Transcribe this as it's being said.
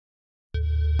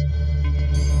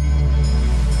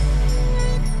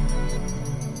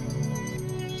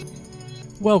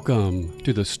Welcome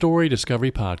to the Story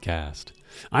Discovery Podcast.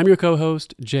 I'm your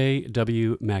co-host,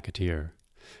 J.W. McAteer.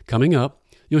 Coming up,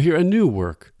 you'll hear a new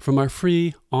work from our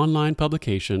free online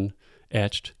publication,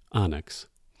 Etched Onyx.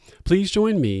 Please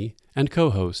join me and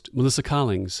co-host Melissa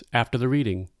Collings after the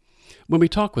reading, when we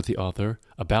talk with the author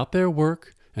about their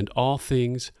work and all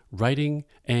things writing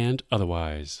and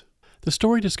otherwise. The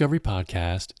Story Discovery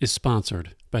Podcast is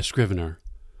sponsored by Scrivener.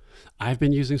 I've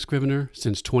been using Scrivener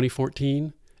since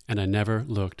 2014, and I never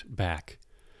looked back.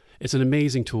 It's an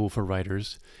amazing tool for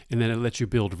writers in that it lets you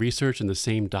build research in the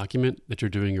same document that you're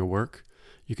doing your work.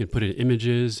 You can put in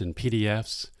images and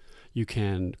PDFs. You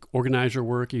can organize your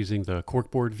work using the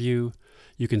corkboard view.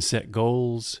 You can set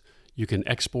goals. You can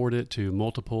export it to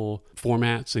multiple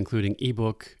formats, including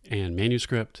ebook and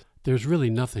manuscript. There's really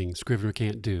nothing Scrivener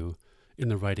can't do in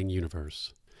the writing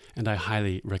universe, and I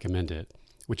highly recommend it,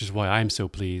 which is why I'm so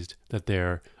pleased that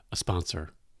they're a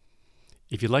sponsor.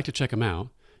 If you'd like to check them out,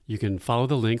 you can follow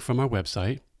the link from our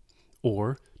website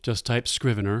or just type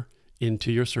Scrivener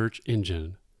into your search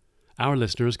engine. Our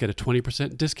listeners get a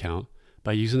 20% discount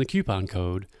by using the coupon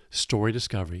code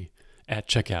STORYDiscovery at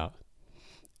checkout.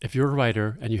 If you're a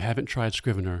writer and you haven't tried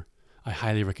Scrivener, I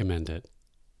highly recommend it.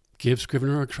 Give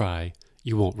Scrivener a try.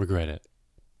 You won't regret it.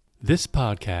 This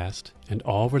podcast and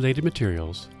all related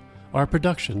materials are a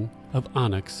production of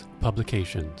Onyx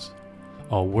Publications.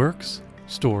 All works,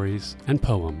 stories, and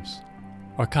poems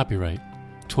are copyright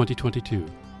 2022.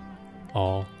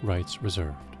 All rights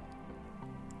reserved.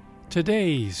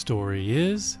 Today's story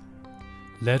is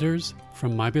Letters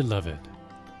from My Beloved,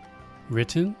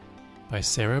 written by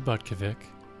Sarah Butkovic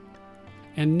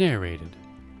and narrated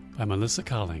by Melissa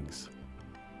Collings.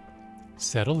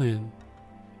 Settle in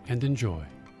and enjoy.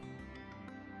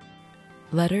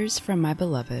 Letters from My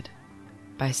Beloved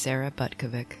by Sarah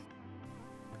Butkovic.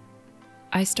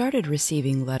 I started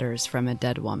receiving letters from a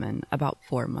dead woman about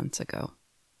 4 months ago.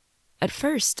 At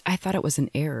first, I thought it was an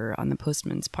error on the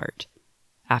postman's part.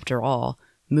 After all,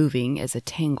 moving is a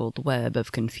tangled web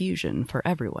of confusion for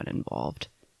everyone involved.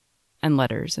 And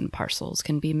letters and parcels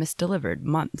can be misdelivered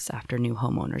months after new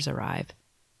homeowners arrive.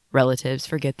 Relatives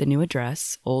forget the new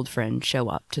address, old friends show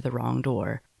up to the wrong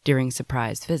door during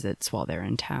surprise visits while they're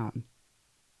in town.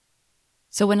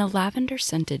 So when a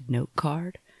lavender-scented note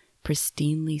card,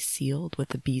 pristinely sealed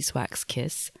with a beeswax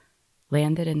kiss,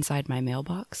 landed inside my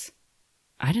mailbox,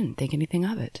 I didn't think anything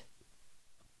of it.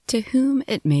 To whom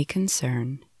it may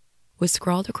concern was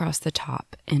scrawled across the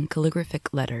top in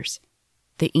calligraphic letters,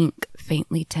 the ink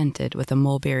faintly tinted with a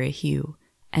mulberry hue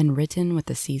and written with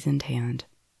a seasoned hand.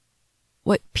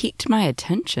 What piqued my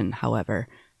attention, however,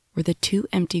 were the 2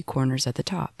 empty corners at the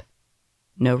top.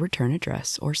 No return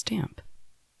address or stamp.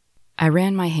 I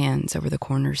ran my hands over the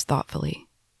corners thoughtfully.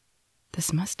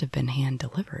 This must have been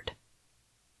hand-delivered.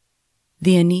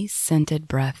 The anise-scented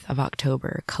breath of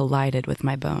October collided with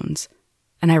my bones,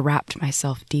 and I wrapped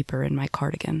myself deeper in my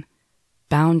cardigan,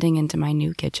 bounding into my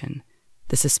new kitchen,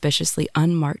 the suspiciously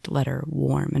unmarked letter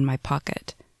warm in my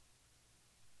pocket.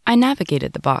 I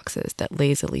navigated the boxes that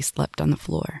lazily slept on the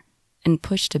floor and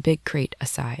pushed a big crate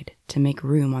aside to make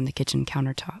room on the kitchen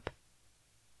countertop.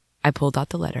 I pulled out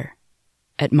the letter,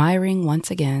 admiring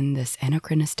once again this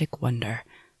anachronistic wonder,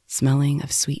 smelling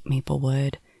of sweet maple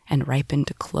wood and ripened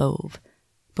clove,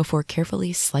 before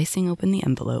carefully slicing open the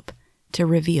envelope to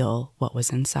reveal what was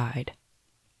inside.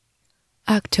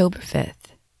 October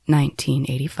 5th,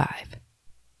 1985.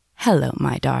 Hello,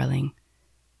 my darling.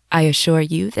 I assure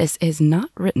you this is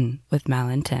not written with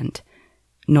malintent,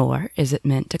 nor is it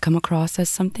meant to come across as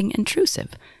something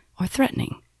intrusive or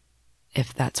threatening,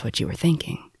 if that's what you were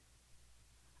thinking.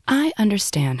 I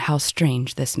understand how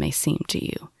strange this may seem to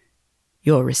you.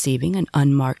 You're receiving an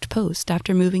unmarked post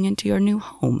after moving into your new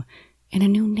home in a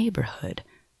new neighborhood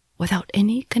without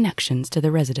any connections to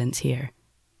the residents here.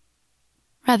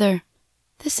 Rather,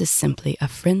 this is simply a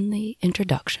friendly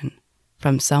introduction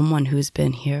from someone who's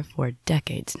been here for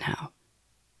decades now.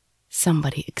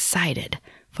 Somebody excited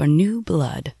for new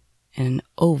blood in an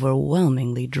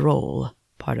overwhelmingly droll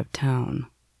part of town.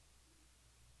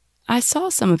 I saw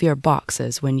some of your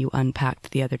boxes when you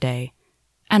unpacked the other day,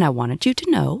 and I wanted you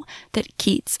to know that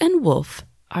Keats and Woolf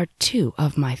are 2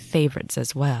 of my favorites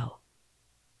as well.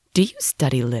 Do you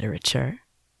study literature?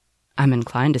 I'm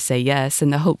inclined to say yes in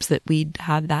the hopes that we'd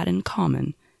have that in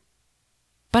common.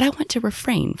 But I want to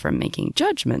refrain from making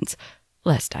judgments,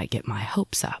 lest I get my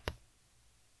hopes up.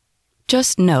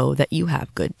 Just know that you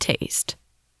have good taste,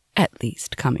 at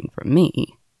least coming from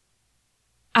me.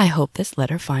 I hope this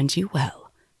letter finds you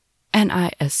well, and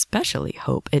I especially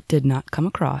hope it did not come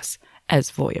across as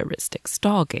voyeuristic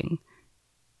stalking.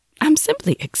 I'm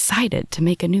simply excited to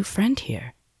make a new friend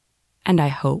here. and I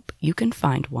hope you can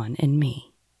find one in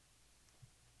me.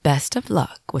 Best of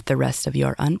luck with the rest of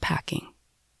your unpacking.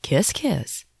 Kiss,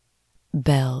 kiss.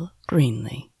 Belle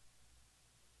Greenley.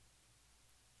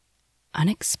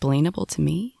 Unexplainable to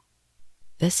me,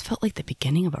 this felt like the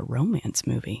beginning of a romance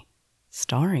movie,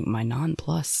 starring my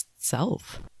nonplussed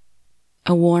self.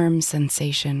 A warm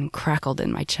sensation crackled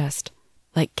in my chest,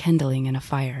 like kindling in a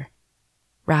fire,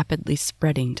 rapidly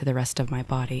spreading to the rest of my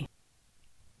body.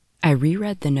 I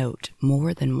reread the note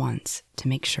more than once to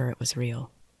make sure it was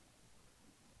real.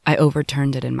 I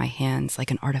overturned it in my hands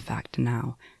like an artifact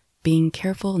now, being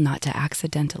careful not to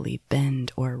accidentally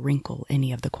bend or wrinkle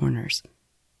any of the corners.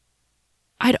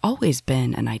 I'd always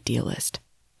been an idealist,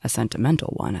 a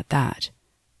sentimental one at that.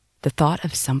 The thought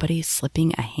of somebody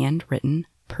slipping a handwritten,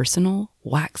 personal,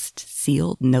 waxed,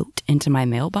 sealed note into my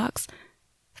mailbox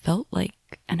felt like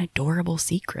an adorable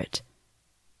secret,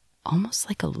 almost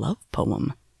like a love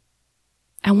poem.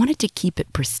 I wanted to keep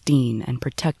it pristine and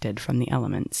protected from the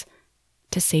elements,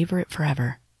 to savor it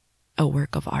forever, a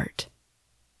work of art.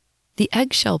 The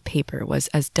eggshell paper was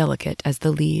as delicate as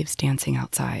the leaves dancing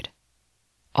outside,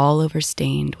 all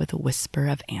overstained with a whisper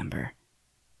of amber.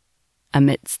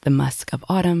 Amidst the musk of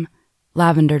autumn,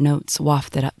 lavender notes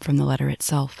wafted up from the letter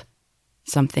itself,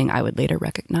 something I would later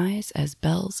recognize as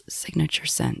Belle's signature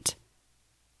scent.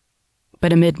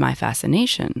 But amid my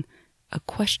fascination, a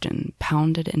question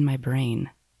pounded in my brain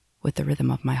with the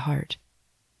rhythm of my heart.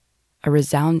 A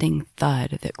resounding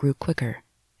thud that grew quicker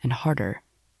and harder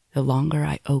the longer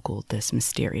I ogled this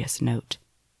mysterious note.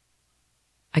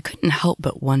 I couldn't help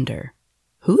but wonder,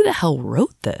 who the hell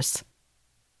wrote this?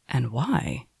 And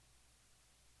why?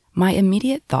 My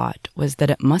immediate thought was that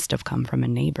it must have come from a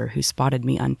neighbor who spotted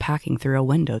me unpacking through a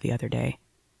window the other day.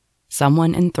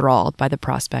 Someone enthralled by the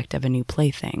prospect of a new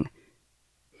plaything.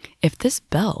 If this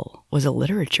Belle was a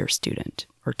literature student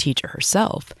or teacher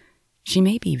herself, she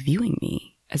may be viewing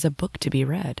me as a book to be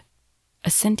read, a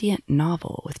sentient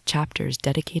novel with chapters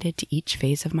dedicated to each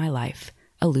phase of my life,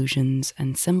 allusions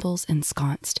and symbols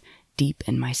ensconced deep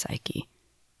in my psyche.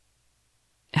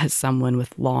 As someone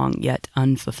with long yet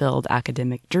unfulfilled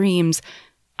academic dreams,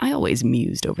 I always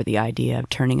mused over the idea of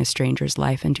turning a stranger's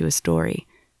life into a story,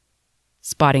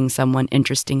 spotting someone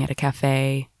interesting at a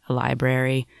cafe, a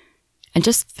library, and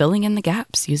just filling in the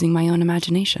gaps using my own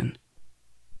imagination.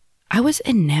 I was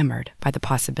enamored by the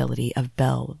possibility of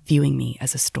Belle viewing me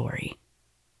as a story.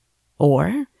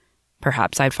 Or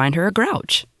perhaps I'd find her a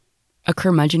grouch, a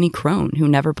curmudgeon-y crone who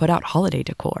never put out holiday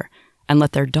decor and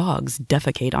let their dogs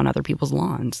defecate on other people's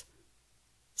lawns.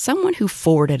 Someone who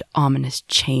forwarded ominous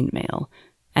chainmail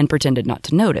and pretended not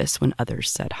to notice when others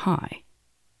said hi.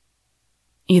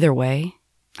 Either way,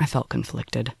 I felt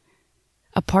conflicted.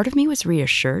 A part of me was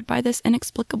reassured by this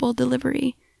inexplicable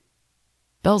delivery.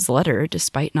 Belle's letter,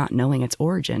 despite not knowing its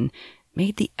origin,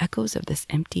 made the echoes of this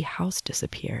empty house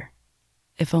disappear,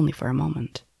 if only for a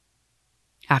moment.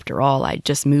 After all, I'd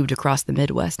just moved across the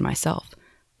Midwest myself,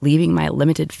 leaving my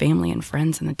limited family and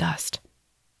friends in the dust.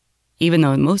 Even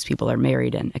though most people are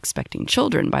married and expecting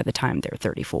children by the time they're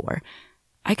 34,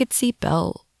 I could see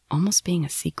Belle almost being a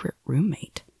secret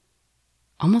roommate,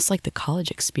 almost like the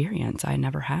college experience I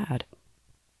never had.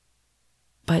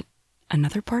 But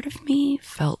another part of me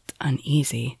felt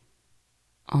uneasy,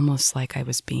 almost like I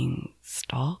was being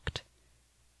stalked.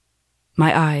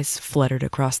 My eyes fluttered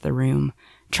across the room,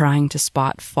 trying to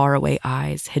spot faraway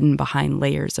eyes hidden behind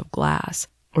layers of glass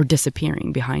or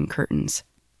disappearing behind curtains.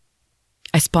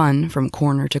 I spun from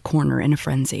corner to corner in a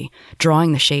frenzy,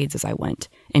 drawing the shades as I went,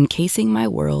 encasing my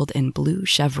world in blue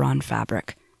chevron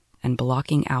fabric and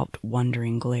blocking out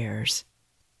wandering glares.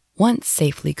 Once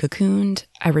safely cocooned,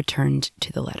 I returned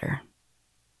to the letter.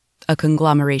 A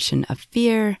conglomeration of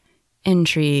fear,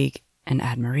 intrigue, and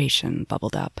admiration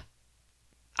bubbled up.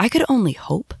 I could only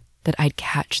hope that I'd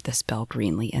catch this Belle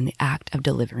Greenley in the act of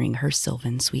delivering her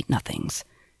sylvan sweet nothings.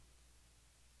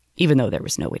 Even though there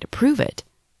was no way to prove it,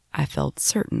 I felt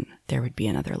certain there would be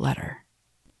another letter.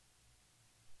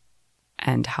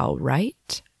 And how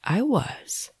right I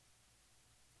was.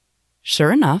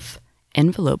 Sure enough,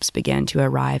 envelopes began to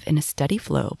arrive in a steady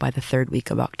flow by the third week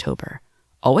of October,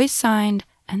 always signed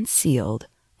and sealed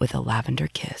with a lavender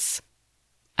kiss.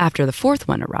 After the fourth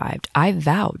one arrived, I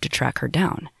vowed to track her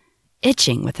down,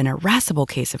 itching with an irascible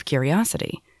case of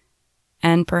curiosity,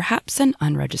 and perhaps an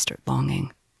unregistered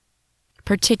longing,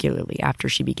 particularly after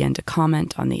she began to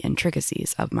comment on the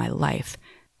intricacies of my life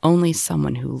only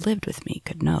someone who lived with me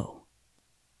could know.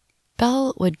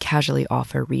 Belle would casually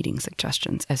offer reading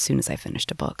suggestions as soon as I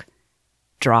finished a book,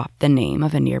 drop the name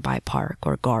of a nearby park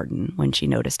or garden when she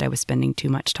noticed I was spending too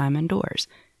much time indoors,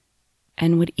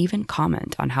 and would even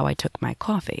comment on how I took my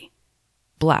coffee,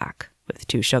 black with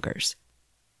 2 sugars.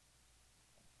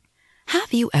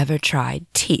 Have you ever tried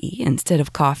tea instead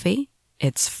of coffee?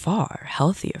 It's far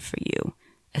healthier for you,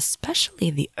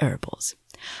 especially the herbals.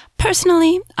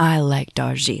 Personally, I like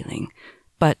Darjeeling,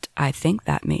 but I think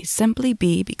that may simply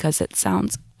be because it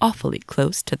sounds awfully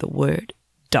close to the word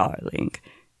darling,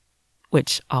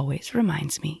 which always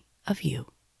reminds me of you.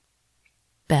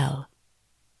 Belle.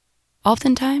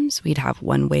 Oftentimes, we'd have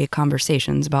one-way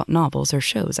conversations about novels or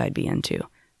shows I'd be into,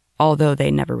 although they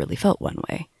never really felt one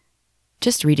way.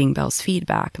 Just reading Belle's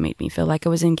feedback made me feel like I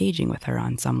was engaging with her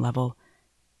on some level,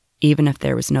 even if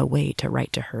there was no way to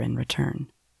write to her in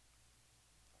return.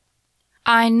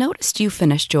 I noticed you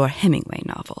finished your Hemingway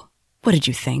novel. What did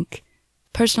you think?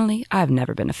 Personally, I've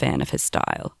never been a fan of his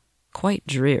style. Quite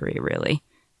dreary, really.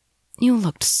 You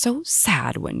looked so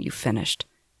sad when you finished.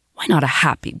 Why not a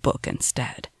happy book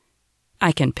instead?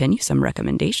 I can pin you some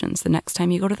recommendations the next time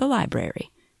you go to the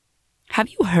library. Have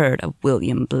you heard of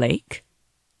William Blake?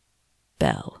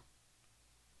 Belle.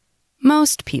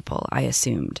 Most people, I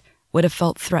assumed, would have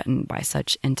felt threatened by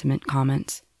such intimate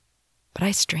comments, but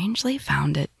I strangely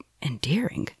found it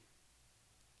endearing.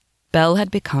 Belle had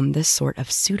become this sort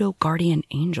of pseudo-guardian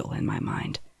angel in my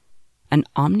mind, an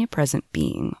omnipresent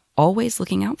being always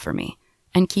looking out for me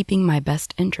and keeping my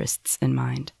best interests in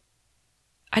mind.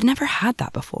 I'd never had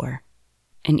that before,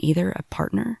 in either a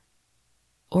partner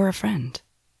or a friend.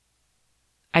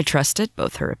 I trusted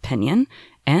both her opinion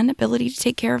and ability to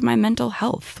take care of my mental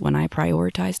health when I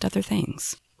prioritized other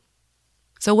things.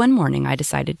 So one morning I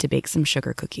decided to bake some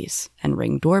sugar cookies and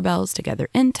ring doorbells to gather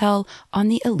intel on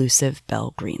the elusive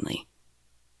Belle Greenley.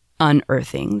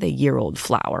 Unearthing the year-old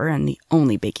flour and the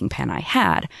only baking pan I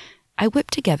had, I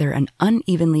whipped together an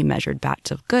unevenly measured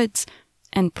batch of goods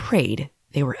and prayed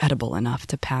they were edible enough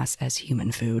to pass as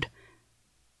human food.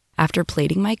 After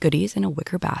plating my goodies in a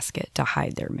wicker basket to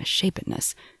hide their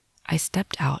misshapenness, I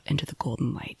stepped out into the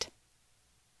golden light.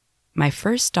 My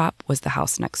first stop was the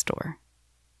house next door.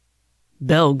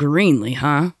 Belle Greenley,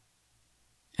 huh?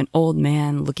 An old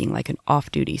man looking like an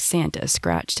off-duty Santa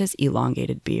scratched his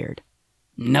elongated beard.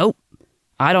 Nope,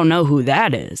 I don't know who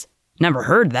that is. Never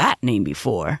heard that name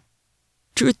before.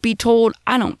 Truth be told,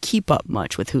 I don't keep up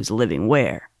much with who's living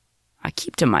where. I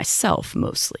keep to myself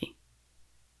mostly.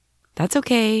 That's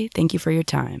okay, thank you for your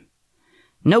time.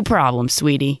 No problem,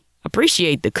 sweetie.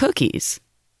 Appreciate the cookies.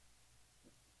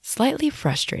 Slightly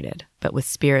frustrated, but with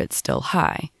spirits still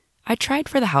high, I tried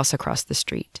for the house across the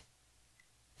street.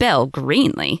 Belle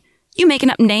Greenley? You making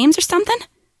up names or something?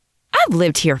 I've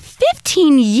lived here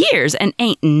 15 years and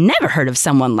ain't never heard of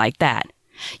someone like that.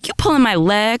 You pulling my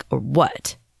leg or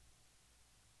what?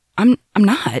 I'm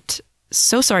not.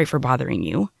 So sorry for bothering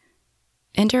you.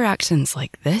 Interactions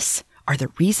like this are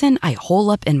the reason I hole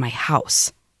up in my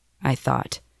house, I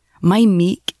thought. My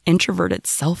meek, introverted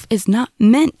self is not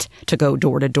meant to go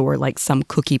door to door like some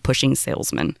cookie-pushing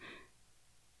salesman.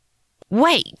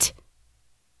 Wait!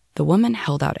 The woman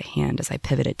held out a hand as I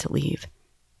pivoted to leave.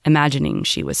 Imagining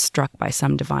she was struck by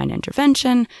some divine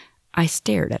intervention, I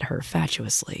stared at her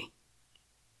fatuously.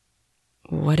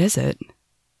 What is it?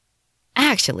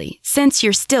 Actually, since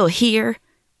you're still here,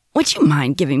 would you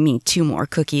mind giving me 2 more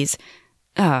cookies?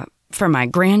 For my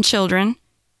grandchildren?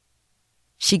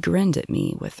 She grinned at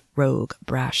me with rogue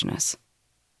brashness.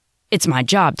 It's my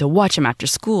job to watch them after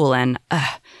school, and,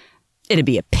 it'd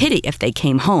be a pity if they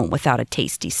came home without a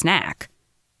tasty snack.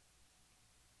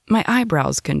 My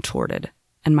eyebrows contorted,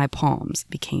 and my palms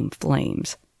became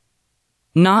flames.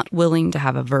 Not willing to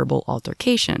have a verbal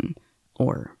altercation,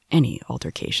 or any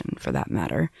altercation for that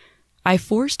matter, I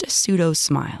forced a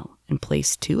pseudo-smile and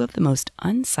placed 2 of the most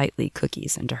unsightly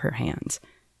cookies into her hands.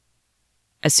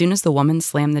 As soon as the woman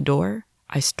slammed the door,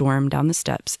 I stormed down the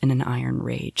steps in an iron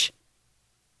rage.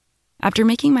 After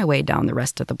making my way down the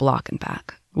rest of the block and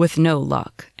back, with no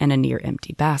luck and a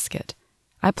near-empty basket,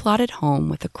 I plodded home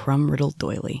with a crumb-riddled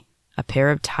doily, a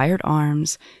pair of tired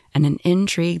arms, and an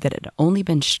intrigue that had only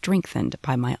been strengthened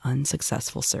by my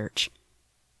unsuccessful search.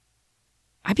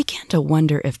 I began to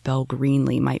wonder if Belle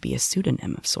Greenley might be a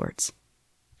pseudonym of sorts,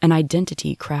 an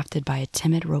identity crafted by a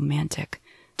timid romantic,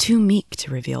 too meek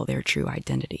to reveal their true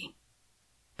identity.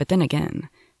 But then again,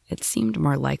 it seemed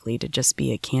more likely to just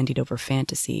be a candied-over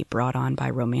fantasy brought on by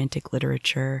romantic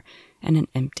literature and an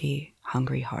empty,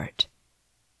 hungry heart.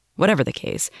 Whatever the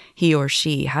case, he or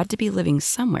she had to be living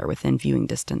somewhere within viewing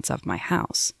distance of my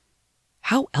house.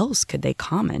 How else could they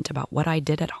comment about what I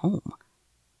did at home?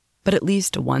 But at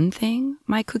least one thing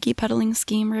my cookie-peddling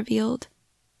scheme revealed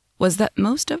was that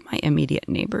most of my immediate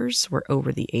neighbors were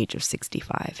over the age of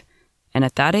 65, and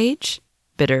at that age,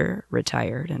 bitter,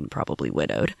 retired, and probably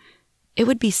widowed, It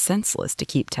would be senseless to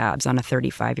keep tabs on a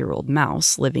 35-year-old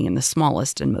mouse living in the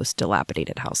smallest and most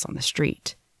dilapidated house on the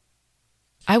street.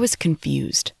 I was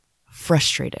confused,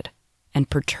 frustrated, and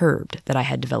perturbed that I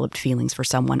had developed feelings for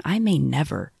someone I may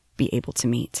never be able to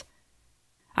meet.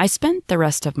 I spent the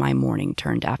rest of my morning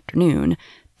turned afternoon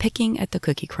picking at the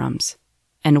cookie crumbs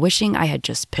and wishing I had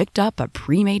just picked up a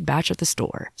pre-made batch at the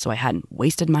store so I hadn't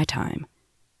wasted my time.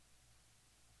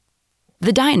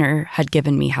 The diner had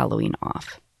given me Halloween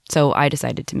off, so I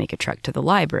decided to make a trek to the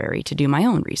library to do my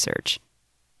own research.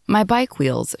 My bike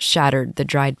wheels shattered the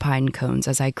dried pine cones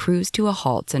as I cruised to a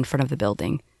halt in front of the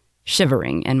building,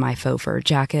 shivering in my faux fur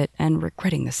jacket and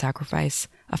regretting the sacrifice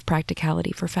of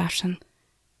practicality for fashion.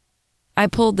 I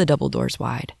pulled the double doors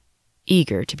wide,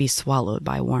 eager to be swallowed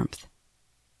by warmth.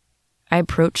 I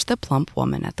approached the plump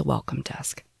woman at the welcome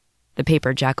desk, the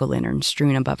paper jack-o'-lantern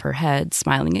strewn above her head,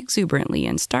 smiling exuberantly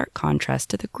in stark contrast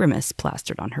to the grimace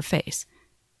plastered on her face.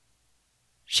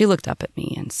 She looked up at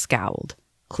me and scowled,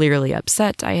 clearly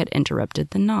upset I had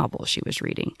interrupted the novel she was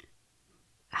reading.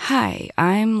 "Hi,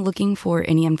 I'm looking for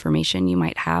any information you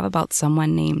might have about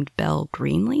someone named Belle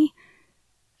Greenlee.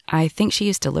 I think she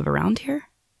used to live around here."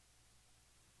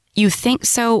 "You think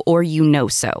so or you know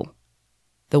so?"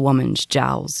 The woman's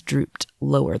jowls drooped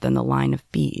lower than the line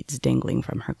of beads dangling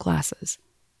from her glasses.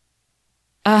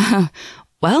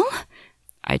 Well,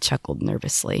 I chuckled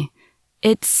nervously.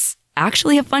 It's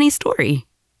actually a funny story."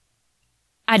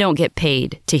 "I don't get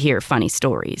paid to hear funny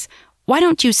stories. Why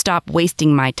don't you stop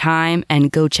wasting my time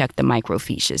and go check the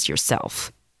microfiches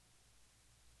yourself?"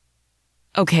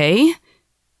 "Okay.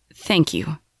 Thank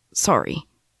you. Sorry."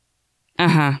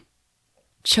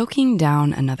 Choking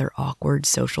down another awkward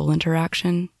social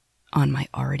interaction on my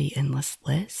already endless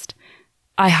list,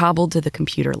 I hobbled to the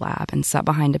computer lab and sat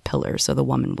behind a pillar so the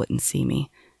woman wouldn't see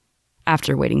me.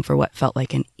 After waiting for what felt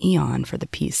like an eon for the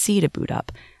PC to boot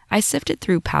up, I sifted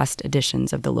through past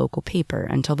editions of the local paper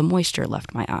until the moisture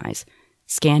left my eyes,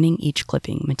 scanning each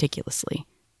clipping meticulously.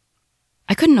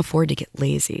 I couldn't afford to get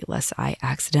lazy lest I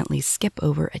accidentally skip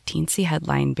over a teensy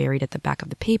headline buried at the back of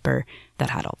the paper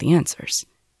that had all the answers.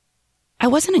 I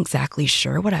wasn't exactly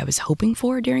sure what I was hoping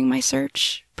for during my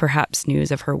search, perhaps news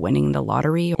of her winning the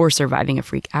lottery or surviving a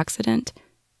freak accident,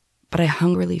 but I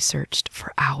hungrily searched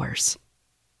for hours.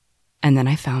 And then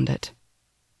I found it.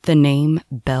 The name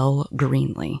Belle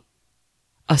Greenlee.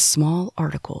 A small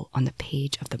article on the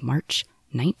page of the March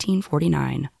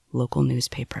 1949 local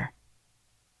newspaper.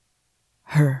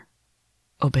 Her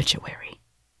obituary.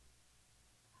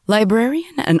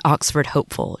 Librarian and Oxford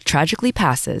hopeful tragically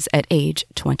passes at age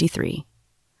 23.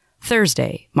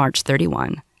 Thursday, March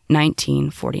 31,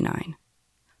 1949.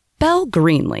 Belle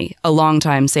Greenlee, a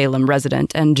longtime Salem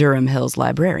resident and Durham Hills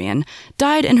librarian,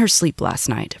 died in her sleep last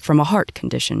night from a heart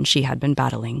condition she had been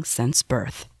battling since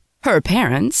birth. Her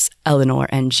parents, Eleanor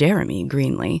and Jeremy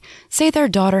Greenlee, say their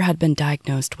daughter had been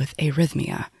diagnosed with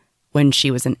arrhythmia when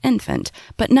she was an infant,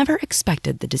 but never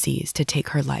expected the disease to take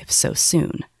her life so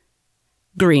soon.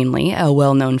 Greenlee, a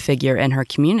well-known figure in her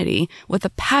community with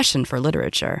a passion for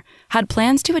literature, had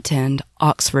plans to attend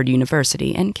Oxford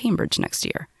University in Cambridge next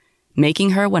year,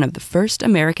 making her one of the first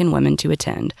American women to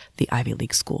attend the Ivy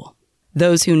League school.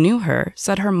 Those who knew her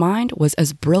said her mind was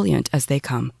as brilliant as they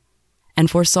come, and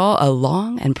foresaw a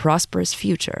long and prosperous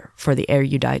future for the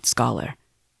erudite scholar.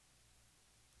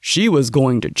 "She was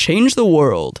going to change the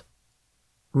world,"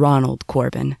 Ronald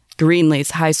Corbin,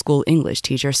 Greenlee's high school English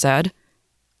teacher, said.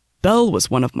 "Belle was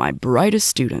one of my brightest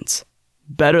students.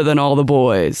 Better than all the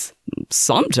boys.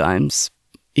 Sometimes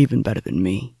even better than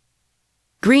me."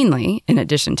 Greenlee, in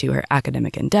addition to her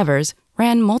academic endeavors,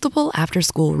 ran multiple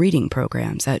after-school reading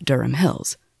programs at Durham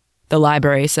Hills. The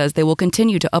library says they will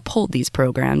continue to uphold these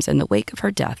programs in the wake of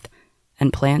her death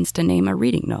and plans to name a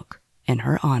reading nook in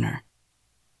her honor.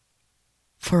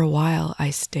 For a while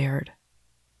I stared,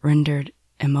 rendered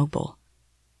immobile.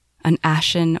 An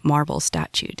ashen marble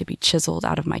statue to be chiseled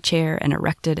out of my chair and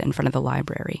erected in front of the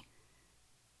library.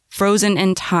 "Frozen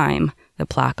in time," the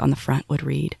plaque on the front would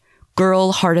read.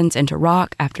 "Girl hardens into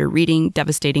rock after reading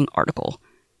devastating article."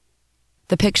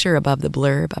 The picture above the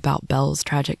blurb about Belle's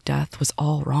tragic death was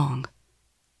all wrong.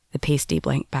 The pasty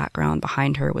blank background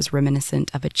behind her was reminiscent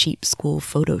of a cheap school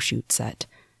photo shoot set,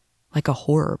 like a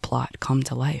horror plot come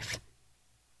to life.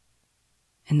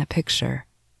 In the picture,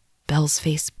 Belle's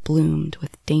face bloomed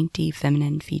with dainty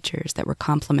feminine features that were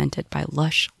complemented by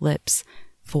lush lips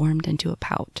formed into a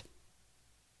pout.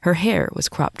 Her hair was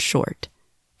cropped short,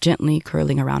 gently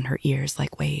curling around her ears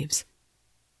like waves.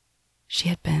 She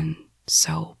had been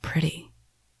so pretty.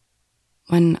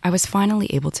 When I was finally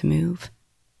able to move,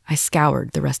 I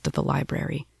scoured the rest of the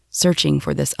library, searching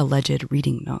for this alleged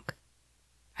reading nook.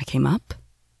 I came up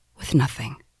with with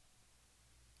nothing.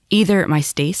 Either my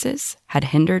stasis had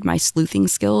hindered my sleuthing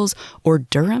skills, or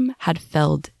Durham had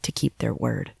failed to keep their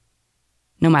word.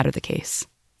 No matter the case,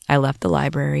 I left the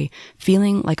library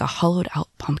feeling like a hollowed-out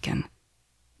pumpkin.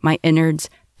 My innards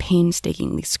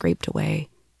painstakingly scraped away,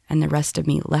 and the rest of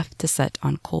me left to set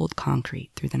on cold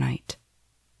concrete through the night.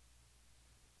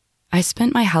 I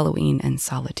spent my Halloween in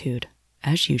solitude,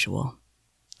 as usual,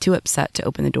 too upset to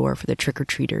open the door for the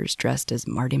trick-or-treaters dressed as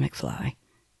Marty McFly.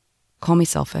 Call me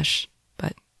selfish,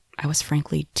 but I was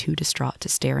frankly too distraught to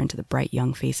stare into the bright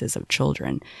young faces of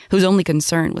children whose only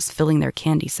concern was filling their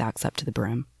candy sacks up to the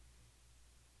brim.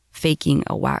 Faking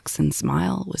a waxen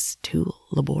smile was too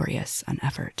laborious an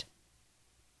effort.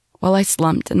 While I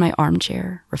slumped in my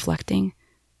armchair, reflecting,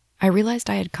 I realized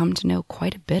I had come to know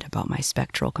quite a bit about my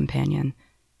spectral companion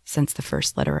since the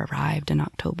first letter arrived in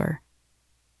October.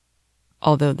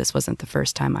 Although this wasn't the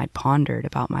first time I'd pondered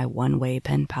about my one-way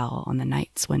pen pal on the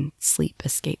nights when sleep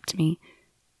escaped me,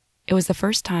 it was the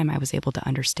first time I was able to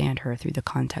understand her through the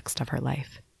context of her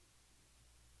life.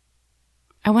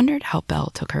 I wondered how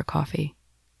Belle took her coffee,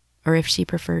 or if she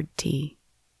preferred tea.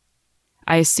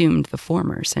 I assumed the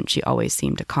former, since she always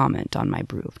seemed to comment on my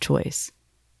brew of choice.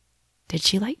 Did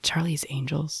she like Charlie's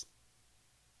Angels?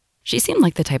 She seemed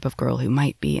like the type of girl who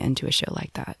might be into a show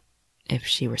like that, if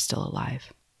she were still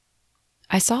alive.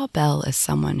 I saw Belle as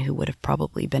someone who would have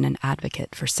probably been an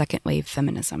advocate for second-wave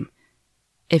feminism,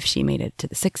 if she made it to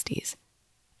the 60s,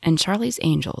 and Charlie's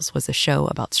Angels was a show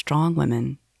about strong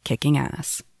women kicking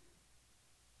ass.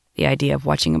 The idea of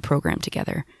watching a program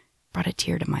together brought a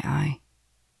tear to my eye.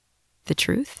 The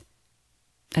truth,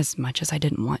 as much as I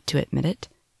didn't want to admit it,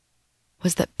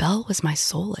 was that Belle was my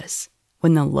solace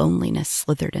when the loneliness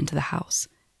slithered into the house,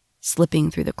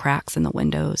 slipping through the cracks in the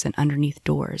windows and underneath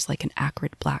doors like an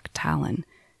acrid black talon,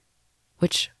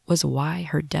 which was why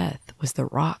her death was the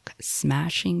rock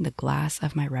smashing the glass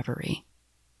of my reverie.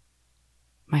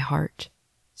 My heart,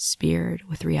 speared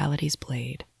with reality's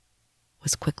blade,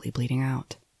 was quickly bleeding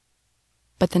out.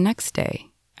 But the next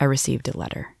day, I received a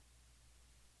letter.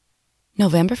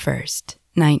 November 1st,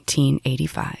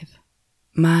 1985.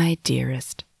 My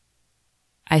dearest,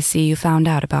 I see you found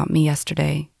out about me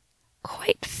yesterday.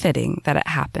 Quite fitting that it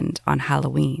happened on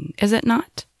Halloween, is it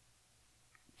not?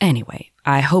 Anyway,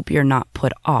 I hope you're not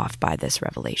put off by this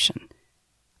revelation.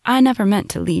 I never meant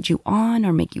to lead you on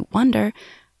or make you wonder.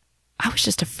 I was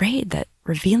just afraid that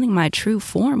revealing my true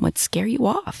form would scare you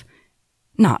off.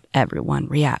 Not everyone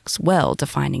reacts well to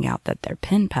finding out that their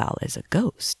pen pal is a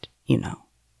ghost, you know.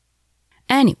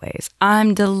 Anyways,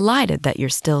 I'm delighted that you're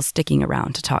still sticking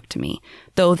around to talk to me,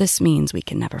 though this means we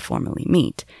can never formally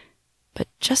meet. But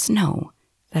just know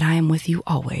that I am with you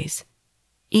always,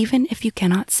 even if you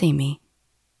cannot see me.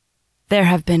 There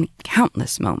have been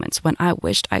countless moments when I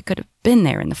wished I could have been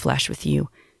there in the flesh with you.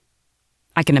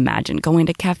 I can imagine going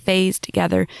to cafes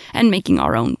together and making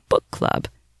our own book club,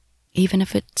 even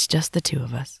if it's just the two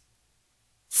of us.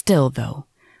 Still, though,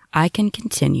 I can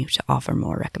continue to offer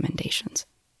more recommendations.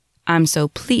 I'm so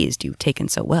pleased you've taken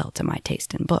so well to my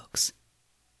taste in books.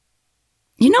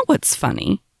 You know what's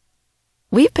funny?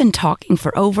 We've been talking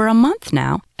for over a month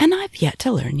now, and I've yet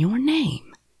to learn your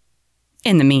name.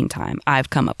 In the meantime, I've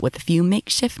come up with a few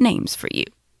makeshift names for you.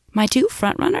 My two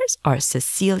frontrunners are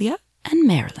Cecilia and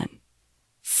Marilyn.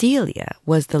 Celia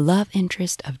was the love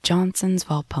interest of Johnson's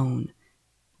Volpone,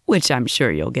 which I'm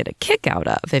sure you'll get a kick out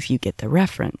of if you get the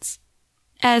reference.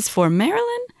 As for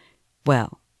Marilyn,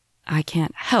 well, I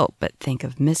can't help but think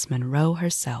of Miss Monroe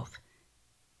herself.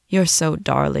 You're so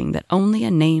darling that only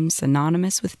a name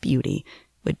synonymous with beauty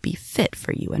would be fit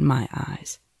for you in my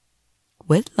eyes.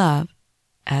 With love,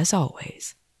 as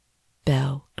always,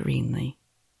 Belle Greenley.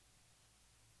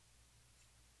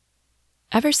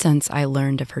 Ever since I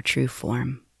learned of her true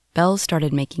form, Belle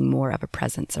started making more of a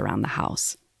presence around the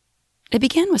house. It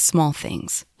began with small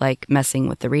things, like messing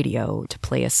with the radio to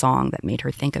play a song that made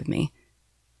her think of me.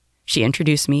 She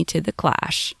introduced me to The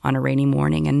Clash on a rainy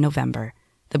morning in November,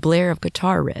 the blare of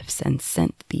guitar riffs and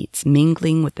synth beats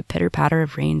mingling with the pitter-patter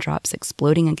of raindrops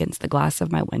exploding against the glass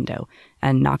of my window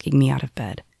and knocking me out of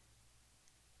bed.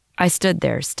 I stood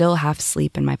there, still half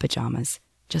asleep in my pajamas,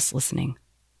 just listening,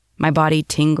 my body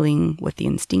tingling with the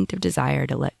instinctive desire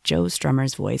to let Joe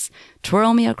Strummer's voice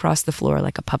twirl me across the floor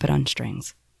like a puppet on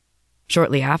strings.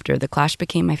 Shortly after, The Clash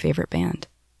became my favorite band,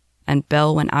 and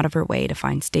Belle went out of her way to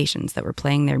find stations that were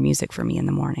playing their music for me in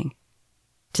the morning.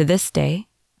 To this day,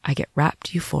 I get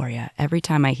rapt euphoria every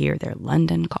time I hear their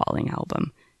London Calling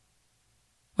album.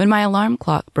 When my alarm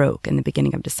clock broke in the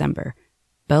beginning of December,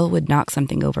 Belle would knock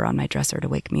something over on my dresser to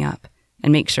wake me up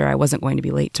and make sure I wasn't going to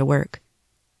be late to work.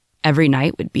 Every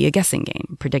night would be a guessing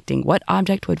game, predicting what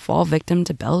object would fall victim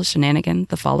to Belle's shenanigan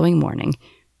the following morning.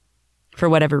 For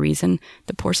whatever reason,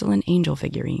 the porcelain angel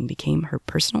figurine became her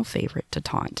personal favorite to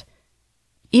taunt.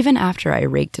 Even after I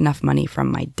raked enough money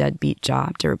from my deadbeat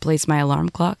job to replace my alarm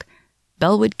clock,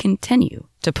 Belle would continue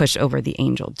to push over the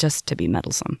angel just to be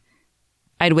meddlesome.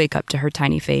 I'd wake up to her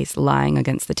tiny face lying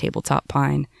against the tabletop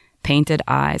pine, painted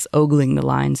eyes ogling the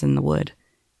lines in the wood,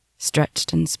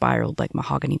 stretched and spiraled like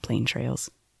mahogany plane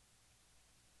trails.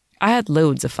 I had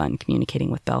loads of fun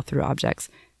communicating with Belle through objects,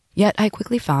 yet I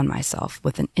quickly found myself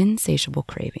with an insatiable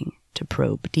craving to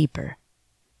probe deeper,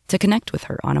 to connect with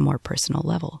her on a more personal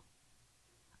level.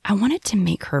 I wanted to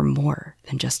make her more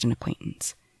than just an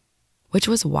acquaintance, which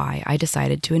was why I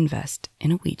decided to invest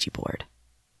in a Ouija board.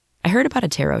 I heard about a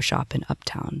tarot shop in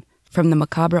Uptown from the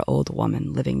macabre old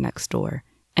woman living next door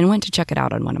and went to check it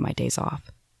out on one of my days off.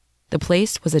 The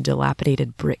place was a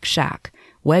dilapidated brick shack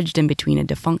wedged in between a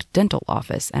defunct dental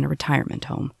office and a retirement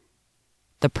home.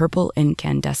 The purple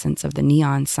incandescence of the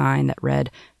neon sign that read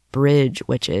 "Bridge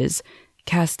Witches"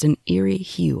 cast an eerie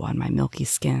hue on my milky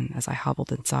skin as I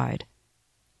hobbled inside.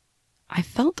 I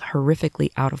felt horrifically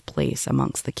out of place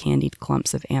amongst the candied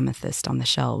clumps of amethyst on the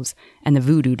shelves and the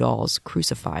voodoo dolls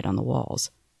crucified on the walls.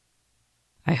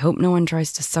 I hope no one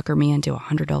tries to sucker me into a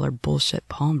 $100 bullshit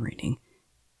palm reading,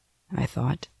 I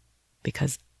thought,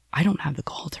 because I don't have the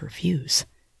gall to refuse.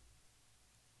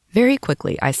 Very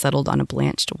quickly, I settled on a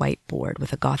blanched white board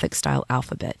with a Gothic-style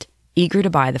alphabet, eager to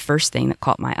buy the first thing that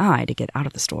caught my eye to get out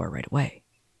of the store right away.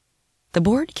 The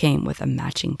board came with a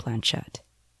matching planchette.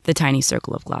 The tiny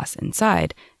circle of glass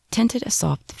inside tinted a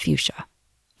soft fuchsia,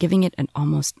 giving it an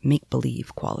almost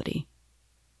make-believe quality.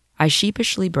 I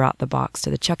sheepishly brought the box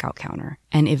to the checkout counter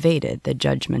and evaded the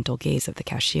judgmental gaze of the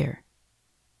cashier.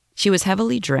 She was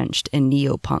heavily drenched in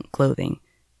neo-punk clothing,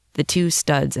 the two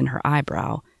studs in her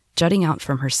eyebrow jutting out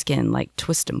from her skin like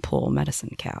twist-and-pull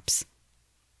medicine caps.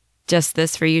 "Just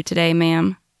this for you today,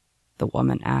 ma'am?" the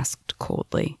woman asked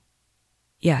coldly.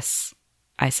 "Yes,"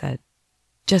 I said.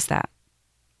 "Just that."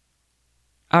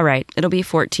 "All right, it'll be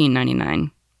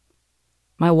 $14.99.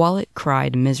 My wallet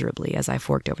cried miserably as I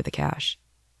forked over the cash.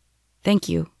 "Thank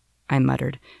you," I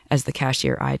muttered as the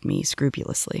cashier eyed me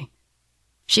scrupulously.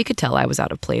 She could tell I was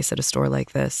out of place at a store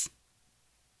like this.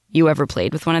 "You ever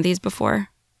played with one of these before?"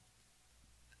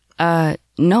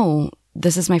 No,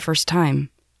 this is my first time."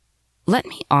 "Let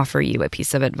me offer you a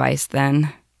piece of advice,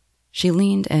 then." She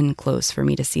leaned in close for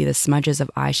me to see the smudges of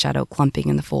eyeshadow clumping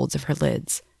in the folds of her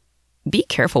lids. "Be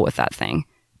careful with that thing.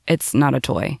 It's not a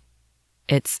toy.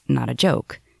 It's not a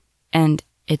joke. And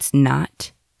it's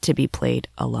not to be played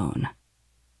alone.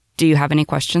 Do you have any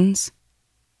questions?"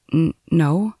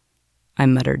 No," I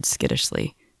muttered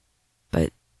skittishly.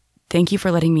 "But thank you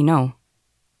for letting me know."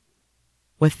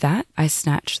 With that, I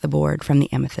snatched the board from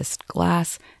the amethyst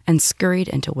glass and scurried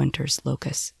into winter's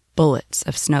locusts, bullets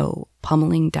of snow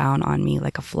pummeling down on me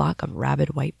like a flock of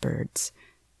rabid white birds.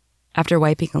 After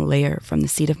wiping a layer from the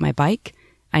seat of my bike,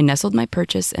 I nestled my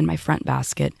purchase in my front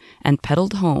basket and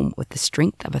pedaled home with the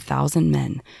strength of 1,000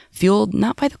 men, fueled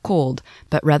not by the cold,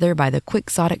 but rather by the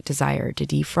quixotic desire to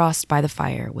defrost by the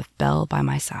fire with Belle by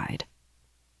my side.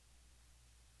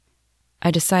 I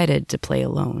decided to play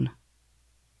alone.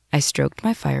 I stroked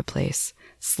my fireplace,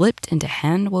 slipped into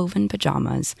hand-woven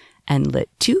pajamas, and lit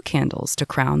 2 candles to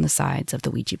crown the sides of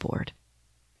the Ouija board.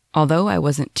 Although I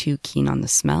wasn't too keen on the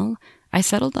smell, I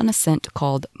settled on a scent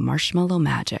called Marshmallow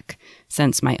Magic,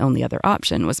 since my only other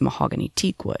option was mahogany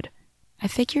teakwood. I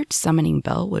figured summoning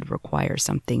Belle would require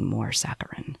something more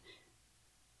saccharine.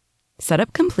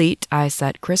 Setup complete, I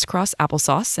set crisscross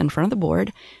applesauce in front of the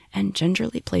board and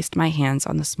gingerly placed my hands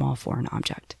on the small foreign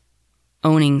object.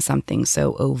 Owning something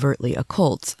so overtly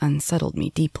occult unsettled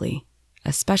me deeply,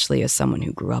 especially as someone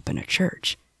who grew up in a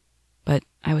church. But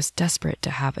I was desperate to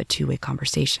have a two-way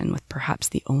conversation with perhaps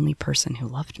the only person who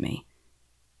loved me.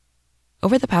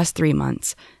 Over the past 3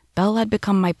 months, Belle had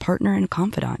become my partner and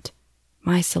confidant,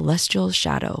 my celestial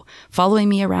shadow, following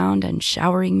me around and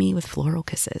showering me with floral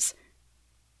kisses.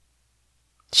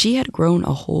 She had grown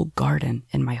a whole garden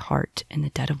in my heart in the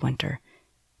dead of winter,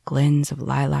 glens of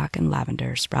lilac and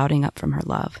lavender sprouting up from her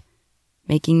love,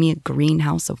 making me a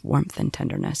greenhouse of warmth and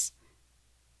tenderness.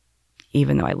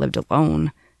 Even though I lived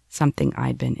alone, something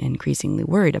I'd been increasingly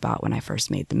worried about when I first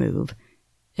made the move,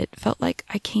 it felt like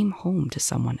I came home to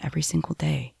someone every single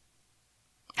day.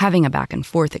 Having a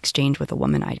back-and-forth exchange with a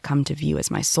woman I'd come to view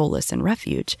as my solace and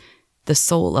refuge, the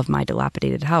soul of my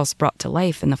dilapidated house brought to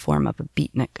life in the form of a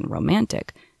beatnik and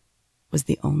romantic, was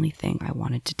the only thing I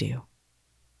wanted to do.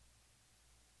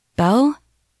 "Belle?"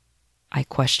 I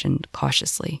questioned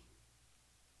cautiously.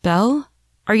 "Belle,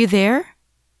 are you there?"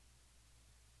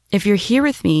 If you're here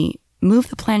with me, move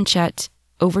the planchette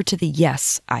over to the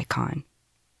yes icon.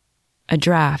 A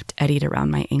draft eddied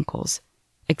around my ankles,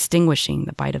 extinguishing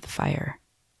the bite of the fire.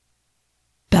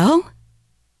 Belle?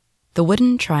 The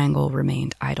wooden triangle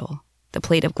remained idle, the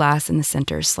plate of glass in the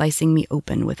center slicing me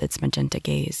open with its magenta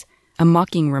gaze, a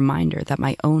mocking reminder that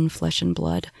my own flesh and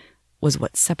blood was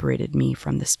what separated me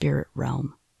from the spirit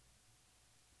realm.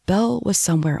 Belle was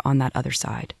somewhere on that other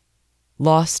side,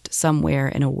 lost somewhere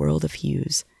in a world of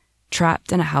hues,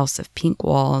 trapped in a house of pink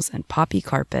walls and poppy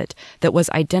carpet that was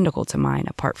identical to mine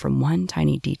apart from one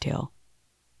tiny detail.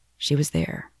 She was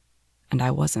there, and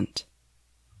I wasn't.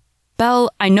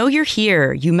 Belle, I know you're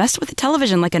here. You messed with the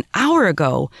television like an hour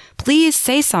ago. Please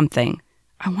say something.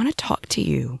 I want to talk to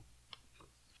you.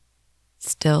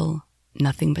 Still,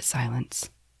 nothing but silence.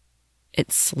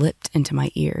 It slipped into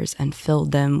my ears and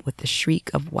filled them with the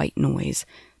shriek of white noise,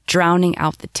 drowning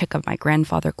out the tick of my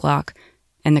grandfather clock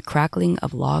and the crackling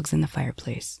of logs in the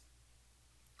fireplace.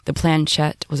 The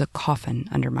planchette was a coffin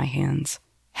under my hands,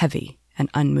 heavy and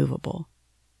unmovable.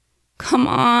 Come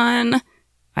on,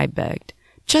 I begged.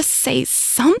 Just say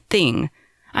something.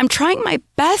 I'm trying my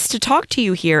best to talk to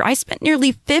you here. I spent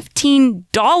nearly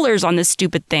 $15 on this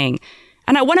stupid thing,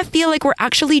 and I want to feel like we're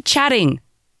actually chatting.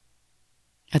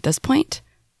 At this point,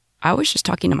 I was just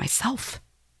talking to myself.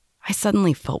 I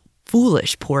suddenly felt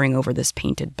foolish poring over this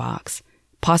painted box,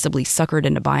 possibly suckered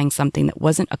into buying something that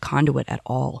wasn't a conduit at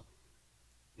all.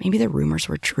 Maybe the rumors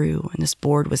were true, and this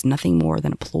board was nothing more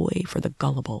than a ploy for the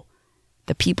gullible,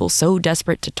 the people so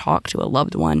desperate to talk to a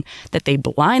loved one that they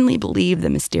blindly believe the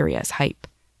mysterious hype.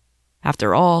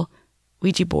 After all,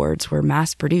 Ouija boards were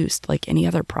mass-produced like any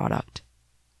other product.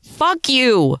 Fuck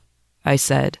you, I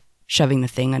said, shoving the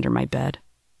thing under my bed.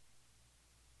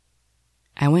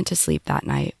 I went to sleep that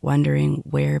night wondering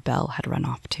where Belle had run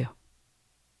off to.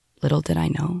 Little did I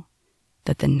know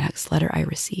that the next letter I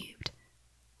received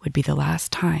would be the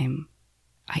last time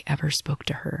I ever spoke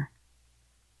to her.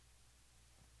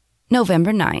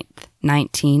 November 9th,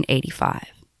 1985.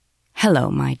 Hello,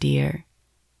 my dear.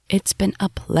 It's been a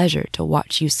pleasure to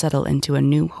watch you settle into a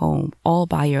new home all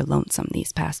by your lonesome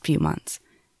these past few months.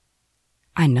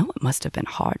 I know it must have been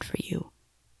hard for you,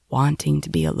 wanting to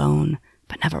be alone,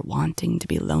 but never wanting to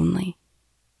be lonely.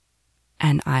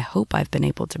 And I hope I've been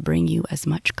able to bring you as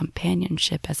much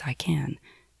companionship as I can,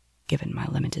 given my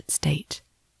limited state.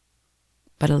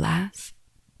 But alas,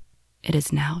 it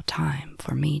is now time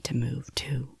for me to move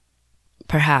too.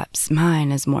 Perhaps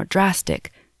mine is more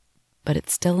drastic, but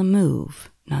it's still a move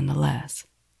nonetheless.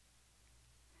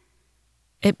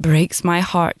 It breaks my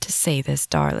heart to say this,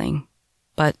 darling,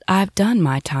 but I've done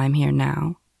my time here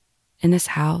now, in this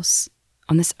house,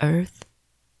 on this earth.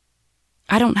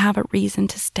 I don't have a reason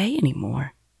to stay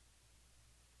anymore.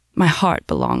 My heart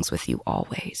belongs with you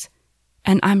always,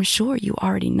 and I'm sure you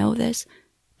already know this,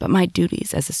 but my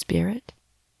duties as a spirit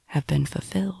have been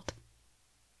fulfilled.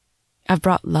 I've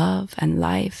brought love and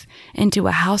life into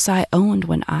a house I owned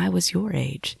when I was your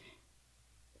age,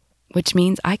 which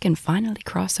means I can finally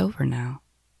cross over now.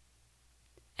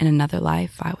 In another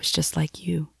life, I was just like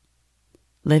you,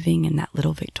 living in that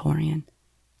little Victorian,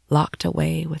 locked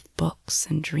away with books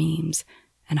and dreams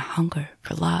and a hunger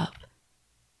for love.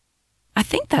 I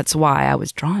think that's why I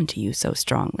was drawn to you so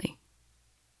strongly.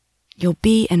 You'll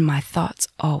be in my thoughts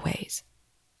always.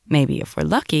 Maybe if we're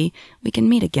lucky, we can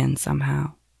meet again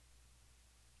somehow.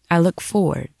 I look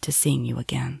forward to seeing you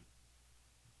again.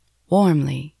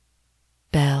 Warmly,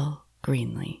 Belle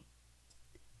Greenlee.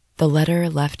 The letter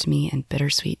left me in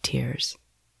bittersweet tears.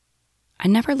 I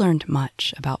never learned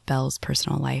much about Belle's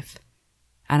personal life,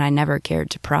 and I never cared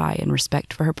to pry in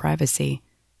respect for her privacy.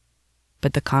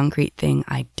 But the concrete thing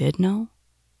I did know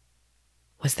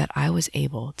was that I was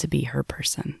able to be her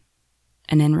person,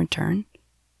 and in return,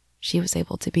 she was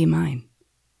able to be mine.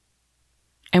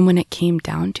 And when it came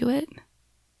down to it,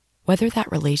 whether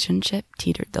that relationship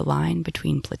teetered the line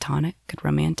between platonic and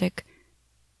romantic,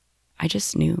 I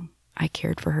just knew I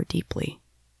cared for her deeply.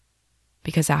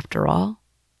 Because after all,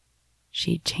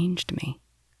 she'd changed me.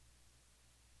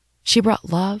 She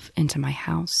brought love into my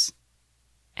house,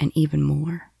 and even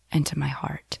more into my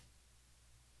heart.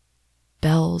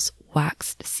 Belle's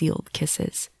waxed-sealed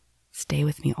kisses stay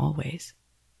with me always.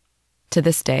 To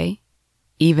this day,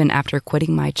 even after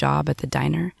quitting my job at the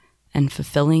diner and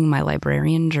fulfilling my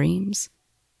librarian dreams,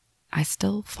 I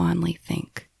still fondly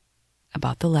think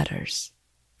about the letters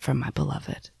from my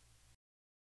beloved.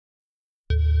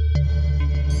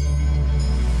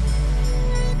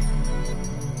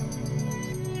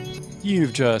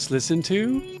 You've just listened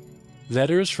to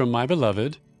Letters from My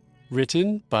Beloved,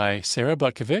 written by Sarah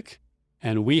Butkovic,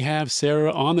 and we have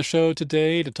Sarah on the show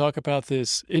today to talk about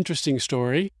this interesting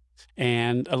story.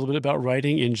 and a little bit about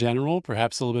writing in general,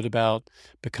 perhaps a little bit about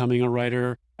becoming a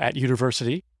writer at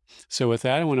university. So with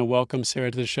that, I want to welcome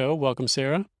Sarah to the show. Welcome,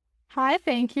 Sarah. Hi,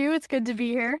 thank you. It's good to be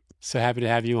here. So happy to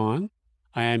have you on.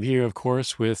 I am here, of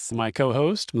course, with my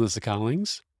co-host, Melissa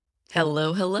Collings.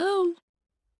 Hello, hello.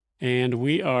 And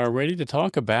we are ready to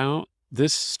talk about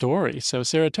this story. So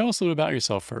Sarah, tell us a little about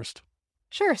yourself first.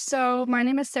 Sure. So my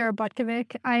name is Sarah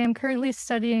Butkovic. I am currently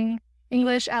studying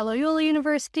English at Loyola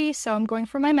University, so I'm going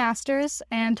for my master's.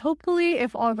 And hopefully,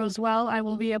 if all goes well, I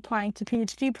will be applying to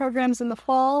PhD programs in the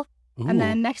fall. Ooh. And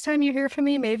then next time you hear from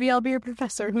me, maybe I'll be your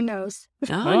professor. Who knows?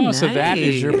 Oh, nice. So that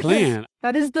is your plan.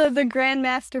 That is the grand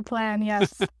master plan,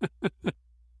 yes.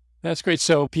 That's great.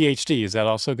 So PhD, is that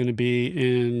also going to be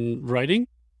in writing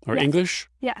or Yes. English?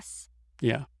 Yes.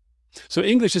 Yeah. So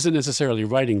English isn't necessarily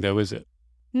writing, though, is it?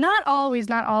 Not always,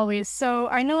 not always. So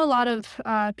I know a lot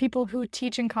of people who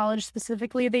teach in college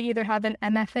specifically, they either have an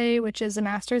MFA, which is a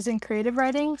master's in creative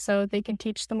writing, so they can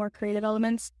teach the more creative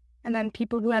elements. And then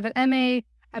people who have an MA,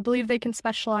 I believe they can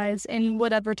specialize in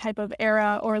whatever type of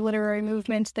era or literary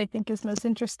movement they think is most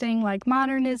interesting, like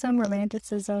modernism,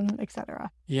 romanticism,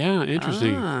 etc. Yeah,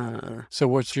 interesting. So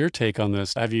what's your take on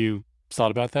this? Have you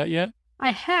thought about that yet?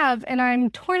 I have, and I'm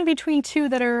torn between two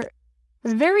that are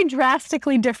very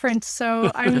drastically different.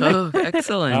 So I'm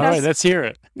Excellent. All right, let's hear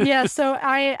it. Yeah, so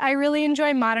I really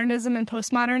enjoy modernism and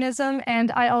postmodernism,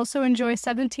 and I also enjoy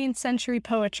 17th century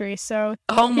poetry. So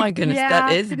Oh my goodness, Yeah.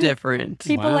 that is different.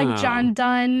 people Wow. like John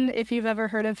Donne, if you've ever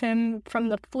heard of him, from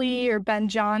The Flea, or Ben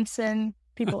Jonson,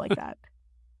 people like that.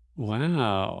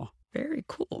 Wow. Very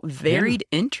cool. Varied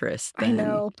interests. I then.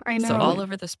 know. So all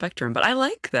over the spectrum, but I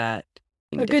like that.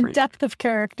 A good depth of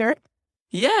character.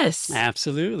 Yes.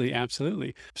 Absolutely,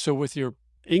 absolutely. So with your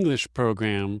English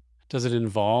program, does it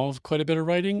involve quite a bit of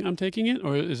writing, I'm taking it,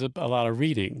 or is it a lot of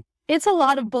reading? It's a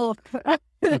lot of both.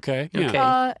 Okay, yeah.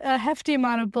 Okay. A hefty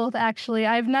amount of both, actually.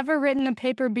 I've never written a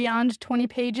paper beyond 20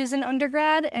 pages in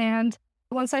undergrad, and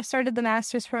once I started the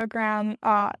master's program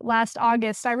last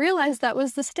August, I realized that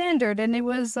was the standard, and it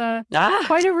was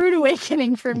quite a rude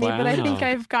awakening for me, but I think Wow.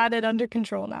 I've got it under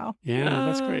control now. Yeah,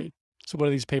 that's great. So what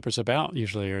are these papers about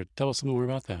usually, or tell us some more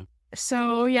about that.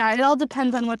 So, yeah, it all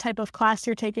depends on what type of class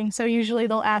you're taking. So usually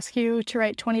they'll ask you to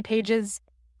write 20 pages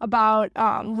about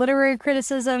literary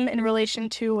criticism in relation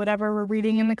to whatever we're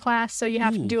reading in the class. So you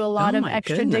have to do a lot Oh of my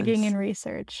extra goodness. digging and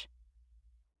research.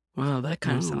 Wow, that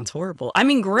kind of Wow. sounds horrible. I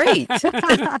mean, great. No,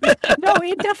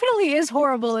 it definitely is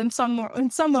horrible in some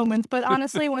moments, but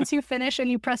honestly, once you finish and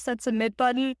you press that submit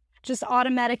button, just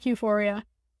automatic euphoria.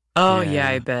 Oh, Yeah. yeah,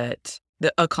 I bet.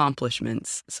 The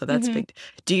accomplishments. So that's Mhm. big.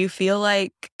 Do you feel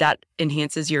like that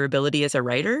enhances your ability as a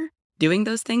writer, doing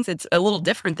those things? It's a little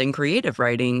different than creative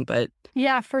writing, but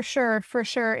Yeah, for sure, for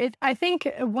sure. I think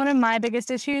one of my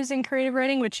biggest issues in creative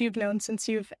writing, which you've known since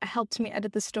you've helped me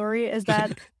edit the story, is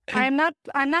that I'm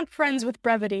not friends with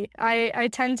brevity. I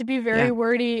tend to be very Yeah.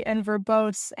 wordy and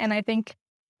verbose, and I think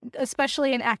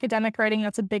especially in academic writing,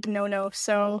 that's a big no-no.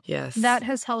 So yes. that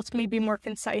has helped me be more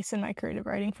concise in my creative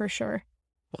writing for sure.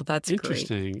 Well, that's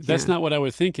Interesting. great. That's Yeah. not what I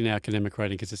would think in academic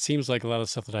writing, because it seems like a lot of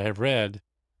stuff that I have read,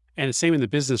 and the same in the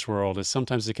business world, is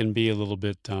sometimes it can be a little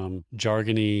bit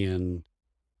jargony, and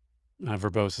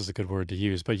verbose is a good word to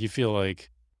use, but you feel like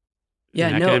Yeah,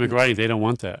 in no. academic writing, they don't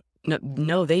want that.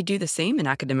 No, they do the same in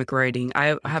academic writing. I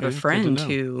have Okay, a good to friend know.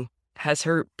 who has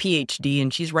her PhD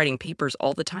and she's writing papers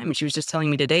all the time. And she was just telling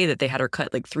me today that they had her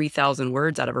cut like 3,000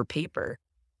 words out of her paper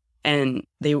and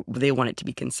they want it to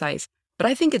be concise. But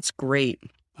I think it's great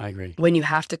I agree. when you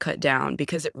have to cut down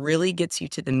because it really gets you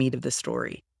to the meat of the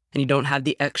story and you don't have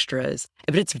the extras.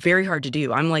 But it's very hard to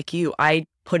do. I'm like you. I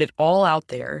put it all out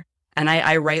there and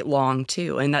I write long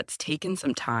too. And that's taken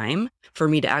some time for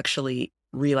me to actually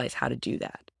realize how to do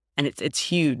that. And it's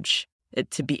huge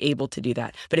to be able to do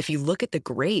that. But if you look at the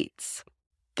greats,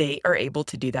 they are able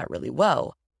to do that really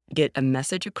well. Get a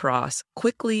message across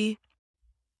quickly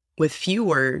with few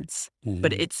words,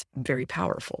 but Mhm. it's very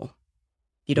powerful.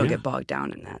 You don't Yeah. get bogged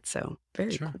down in that. So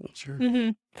very Sure, cool.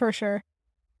 sure. For sure.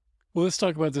 Well, let's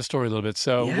talk about this story a little bit.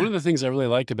 So Yeah. one of the things I really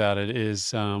liked about it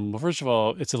is, well, first of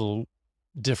all, it's a little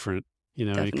different. You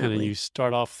know, Definitely. you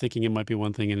start off thinking it might be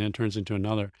one thing and then it turns into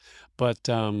another. But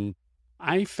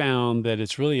I found that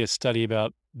it's really a study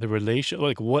about the relation,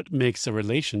 like what makes a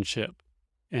relationship.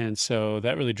 And so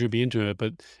that really drew me into it.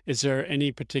 But is there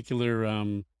any particular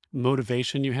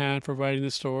motivation you had for writing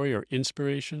the story or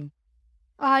inspiration?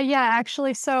 Yeah,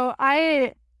 actually. So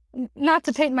not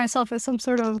to paint myself as some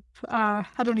sort of, I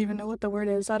don't even know what the word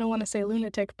is. I don't want to say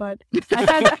lunatic, but I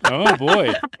had, Oh,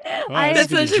 boy. I, that's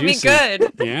This one should be juicy.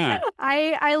 good. Yeah.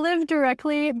 I live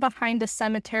directly behind a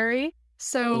cemetery.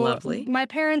 So Lovely. my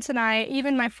parents and I,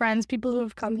 even my friends, people who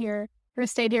have come here or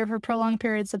stayed here for prolonged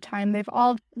periods of time, they've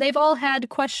all had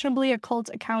questionably occult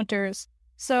encounters.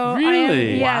 So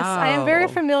Really? I am very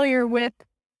Wow. familiar with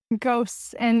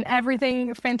ghosts and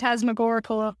everything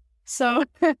phantasmagorical. So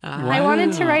I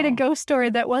wanted to write a Wow. ghost story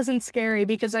that wasn't scary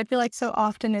because I feel like so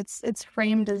often it's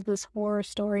framed as this horror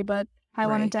story, but I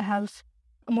wanted Right. to have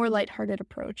a more lighthearted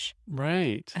approach.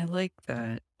 Right. I like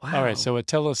that. Wow. All right. So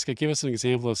give us an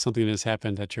example of something that has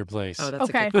happened at your place. Oh, that's a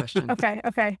Okay. good question.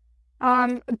 Okay.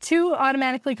 Two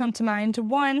automatically come to mind.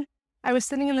 One, I was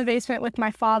sitting in the basement with my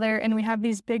father, and we have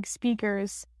these big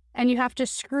speakers, and you have to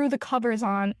screw the covers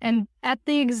on. And at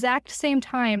the exact same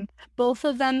time, both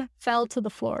of them fell to the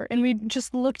floor, and we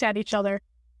just looked at each other,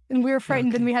 and we were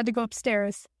frightened, and Okay. we had to go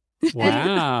upstairs.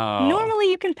 Wow. Normally,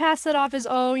 you can pass it off as,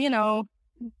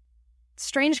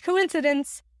 strange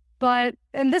coincidence.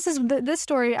 And this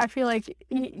story, I feel like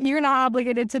you're not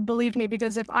obligated to believe me,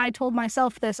 because if I told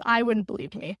myself this, I wouldn't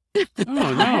believe me.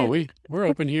 Oh no, we're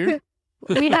open here.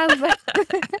 We have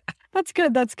that's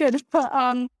good.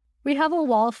 But we have a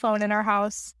wall phone in our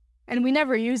house, and we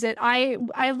never use it.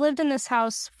 I've lived in this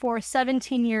house for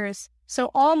 17 years,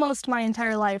 so almost my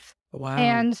entire life, Wow.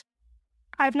 and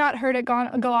I've not heard it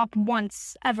go off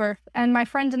once ever. And my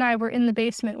friend and I were in the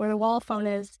basement where the wall phone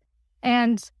is,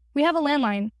 and we have a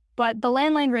landline. But the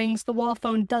landline rings, the wall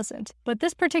phone doesn't. But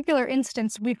this particular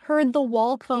instance, we heard the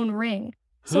wall phone ring.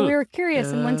 So Huh. we were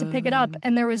curious and went to pick it up, Oh.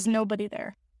 and there was nobody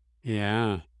there.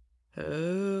 Yeah.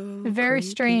 Oh, Very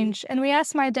creepy. strange. And we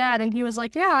asked my dad, and he was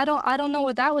like, "Yeah, I don't know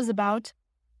what that was about."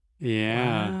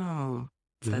 Yeah. Wow.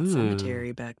 It's that Ah.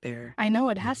 cemetery back there. I know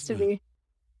it has to be.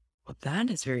 Well, that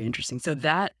is very interesting. So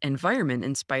that environment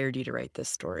inspired you to write this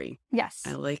story. Yes.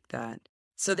 I like that.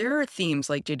 So there are themes,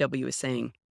 like JW was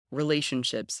saying,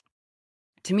 relationships.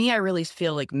 To me, I really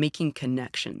feel like making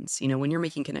connections. When you're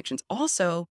making connections,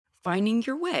 also finding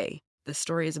your way. The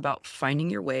story is about finding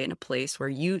your way in a place where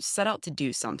you set out to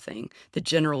do something. The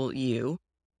general you,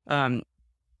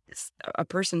 a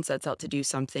person sets out to do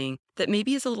something that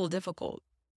maybe is a little difficult,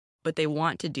 but they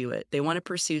want to do it. They want to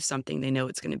pursue something. They know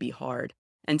it's going to be hard.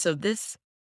 And so this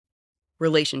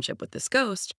relationship with this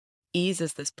ghost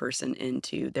eases this person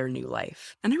into their new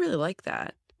life. And I really like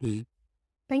that.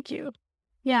 Thank you.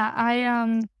 Yeah,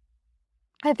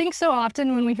 I think so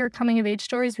often when we hear coming of age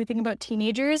stories, we think about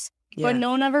teenagers, but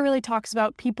no one ever really talks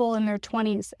about people in their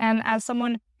 20s. And as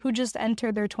someone who just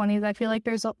entered their 20s, I feel like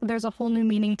there's a whole new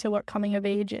meaning to what coming of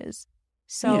age is.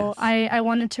 So Yes. I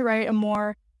wanted to write a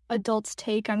more adult's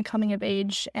take on coming of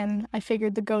age, and I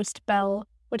figured the ghost Belle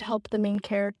would help the main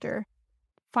character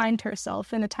find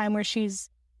herself in a time where she's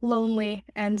lonely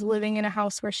and living in a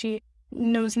house where she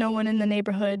knows no one in the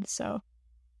neighborhood. So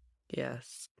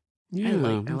Yes. Yeah.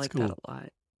 I That's like cool. that a lot.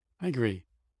 I agree.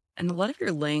 And a lot of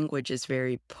your language is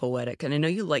very poetic. And I know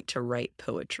you like to write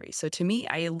poetry. So to me,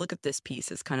 I look at this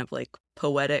piece as kind of like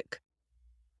poetic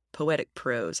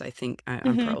prose. I think I'm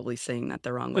Mhm. probably saying that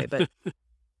the wrong way, but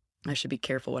I should be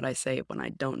careful what I say when I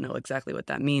don't know exactly what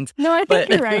that means. no, I think But-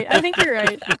 you're right. I think you're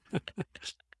right.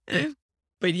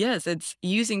 But yes, it's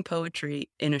using poetry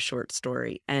in a short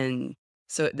story. And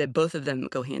so that both of them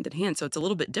go hand in hand. So it's a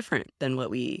little bit different than what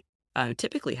we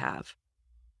typically have.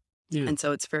 Yeah. And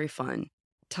so it's very fun.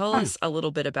 Tell Yeah. us a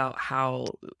little bit about how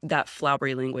that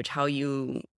flowery language, how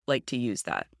you like to use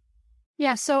that.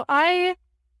 Yeah, so I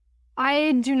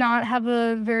do not have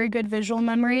a very good visual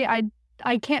memory.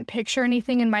 I can't picture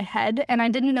anything in my head, and I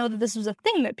didn't know that this was a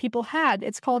thing that people had.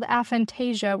 It's called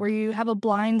aphantasia, where you have a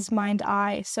blind's mind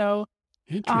eye. So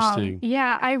Interesting.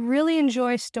 yeah, I really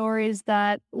enjoy stories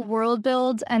that world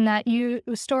build and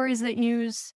stories that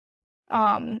use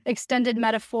extended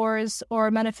metaphors or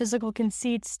metaphysical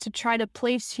conceits to try to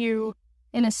place you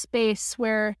in a space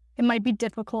where it might be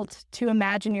difficult to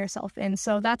imagine yourself in.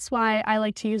 So that's why I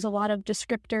like to use a lot of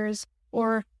descriptors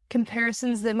or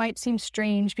comparisons that might seem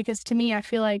strange, because to me, I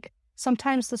feel like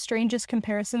sometimes the strangest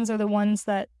comparisons are the ones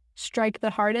that strike the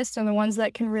hardest and the ones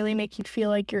that can really make you feel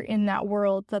like you're in that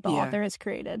world that the Yeah. author has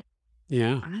created.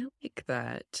 Yeah. I like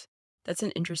that. That's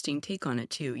an interesting take on it,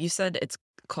 too. You said it's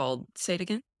called, say it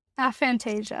again?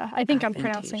 Aphantasia. I think I'm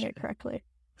pronouncing it Aphantasia. correctly.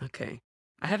 Okay.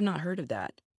 I have not heard of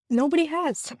that. Nobody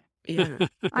has. Yeah.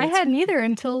 I hadn't either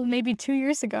until maybe 2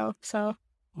 years ago. So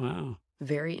Wow.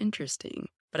 Very interesting.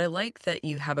 But I like that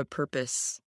you have a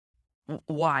purpose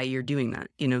why you're doing that.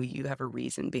 You have a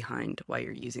reason behind why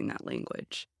you're using that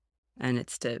language. And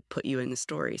it's to put you in the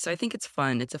story. So I think it's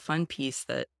fun. It's a fun piece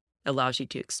that allows you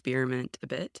to experiment a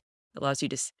bit, allows you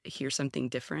to hear something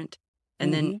different.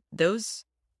 And then those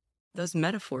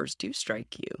metaphors do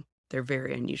strike you. They're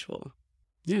very unusual.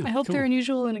 Yeah. I hope cool. they're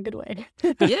unusual in a good way.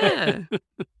 Yeah.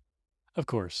 Of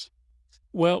course.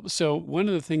 Well, so one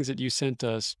of the things that you sent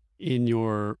us in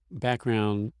your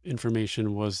background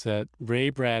information was that Ray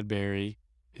Bradbury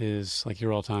is like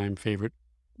your all-time favorite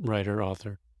writer,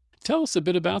 author. Tell us a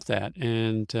bit about that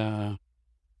and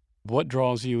what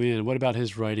draws you in. What about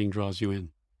his writing draws you in?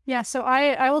 Yeah, so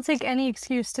I will take any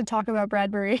excuse to talk about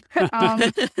Bradbury.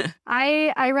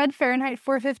 I read Fahrenheit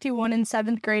 451 in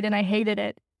 7th grade and I hated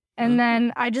it. And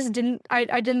then I just didn't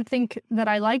think that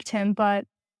I liked him, but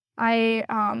I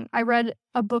read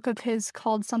a book of his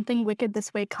called Something Wicked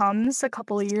This Way Comes a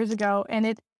couple of years ago,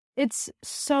 and it's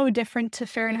so different to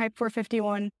Fahrenheit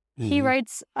 451. He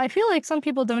writes, I feel like some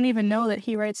people don't even know that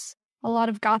he writes a lot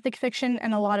of Gothic fiction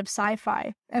and a lot of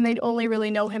sci-fi, and they'd only really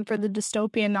know him for the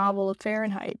dystopian novel of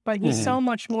Fahrenheit, but he's so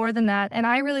much more than that. And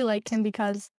I really liked him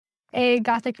because A,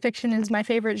 Gothic fiction is my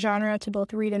favorite genre to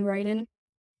both read and write in,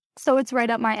 so it's right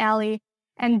up my alley.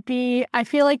 And B, I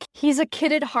feel like he's a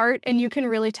kid at heart, and you can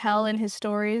really tell in his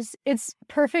stories. It's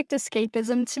perfect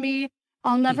escapism to me.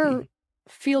 I'll never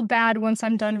feel bad once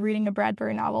I'm done reading a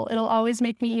Bradbury novel. It'll always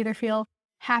make me either feel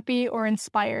happy or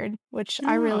inspired, which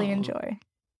I really enjoy.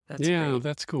 That's great.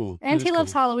 That's cool. And That he is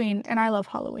loves cool. Halloween, and I love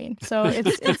Halloween. So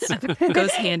it's It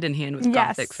goes hand in hand with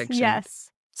Gothic fiction.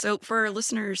 Yes. So for our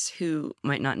listeners who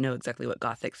might not know exactly what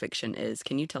Gothic fiction is,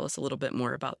 can you tell us a little bit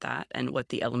more about that and what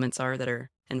the elements are that are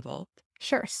involved?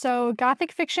 Sure. So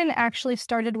Gothic fiction actually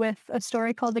started with a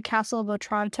story called The Castle of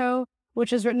Otranto,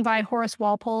 which is written by Horace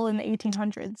Walpole in the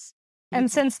 1800s. And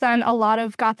since then, a lot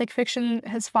of Gothic fiction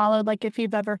has followed, like if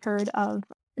you've ever heard of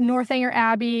Northanger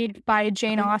Abbey by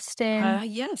Jane Austen.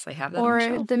 Yes, I have that on Or the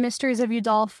shelf. The Mysteries of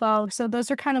Udolpho. So those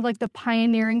are kind of like the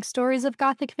pioneering stories of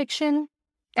Gothic fiction.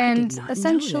 I did And not know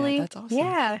essentially, that. That's awesome.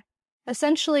 yeah.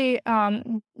 Essentially,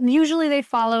 usually they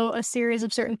follow a series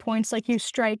of certain points, like you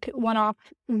strike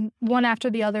one after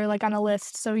the other, like on a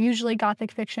list. So usually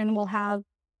Gothic fiction will have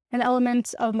an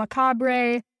element of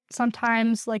macabre,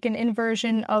 sometimes like an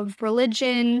inversion of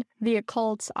religion, the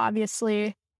occult,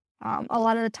 obviously. A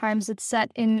lot of the times it's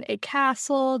set in a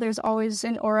castle. There's always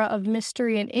an aura of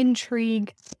mystery and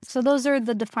intrigue. So those are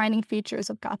the defining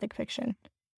features of Gothic fiction.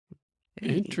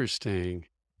 Interesting.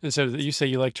 And so you say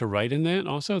you like to write in that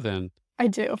also then? I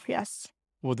do, yes.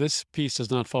 Well, this piece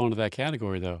does not fall into that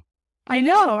category though. I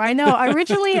know.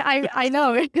 Originally, I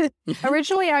know.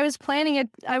 Originally, I was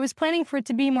planning for it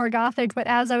to be more Gothic, but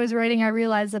as I was writing, I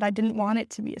realized that I didn't want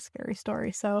it to be a scary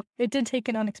story. So it did take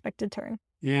an unexpected turn.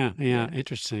 Yeah,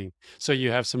 interesting. So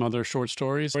you have some other short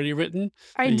stories already written?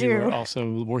 I that do. You are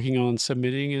also working on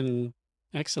submitting, and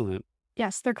excellent.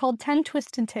 Yes, they're called 10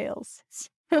 Twisted Tales.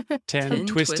 10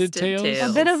 Twisted Tales?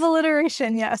 A bit of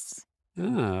alliteration, yes.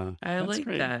 Ah, I that's like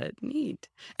great. that. Neat.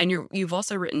 And you've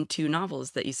also written 2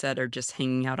 novels that you said are just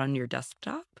hanging out on your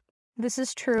desktop? This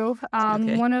is true.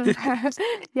 Okay. One of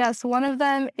one of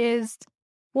them is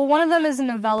a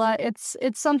novella. It's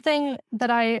something that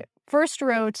I first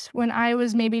wrote when I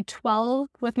was maybe 12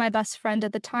 with my best friend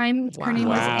at the time. Her name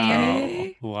was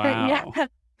Annie. Wow.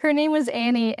 Her name was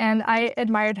Annie, and I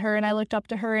admired her, and I looked up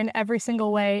to her in every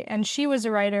single way. And she was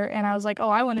a writer, and I was like, oh,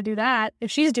 I want to do that. If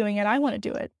she's doing it, I want to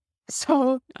do it.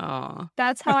 So Aw.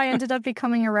 that's how I ended up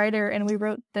becoming a writer, and we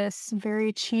wrote this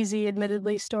very cheesy,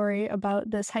 admittedly, story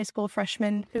about this high school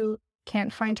freshman who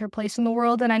can't find her place in the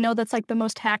world. And I know that's like the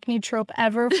most hackneyed trope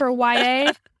ever for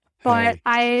YA, but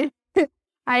Hey.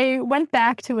 I went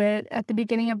back to it at the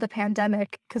beginning of the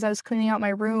pandemic because I was cleaning out my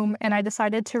room, and I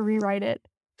decided to rewrite it.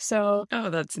 So Oh,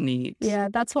 that's neat. yeah,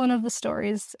 that's one of the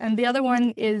stories. And the other one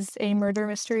is a murder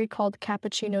mystery called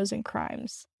Cappuccinos and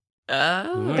Crimes.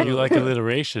 Oh. Oh, you like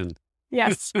alliteration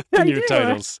Yes, in I your do.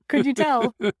 titles. Could you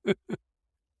tell?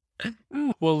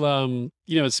 Well,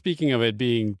 speaking of it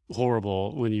being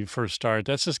horrible when you first start,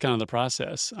 that's just kind of the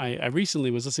process. I recently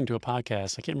was listening to a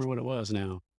podcast. I can't remember what it was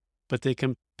now, but they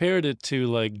compared it to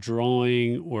like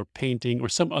drawing or painting or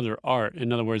some other art.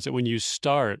 In other words, that when you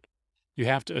start, you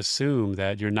have to assume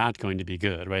that you're not going to be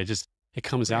good, right? It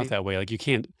comes out Right. that way. Like you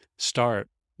can't start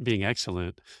being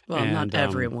excellent. Well, not And,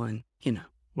 everyone,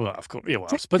 Well, of course, yeah,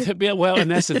 and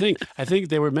that's the thing. I think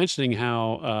they were mentioning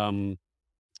how,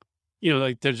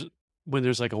 like when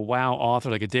there's like a wow author,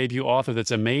 like a debut author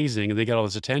that's amazing, and they get all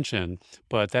this attention,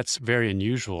 but that's very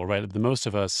unusual, right? The most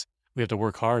of us, we have to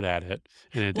work hard at it,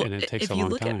 and it takes a if you long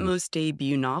look time. at most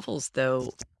debut novels, though,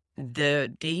 it's their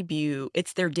debut.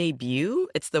 It's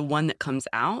the one that comes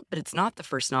out, but it's not the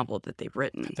first novel that they've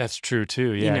written. That's true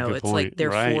too. Yeah, good It's point. like their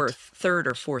Right. third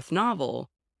or fourth novel,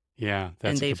 Yeah, and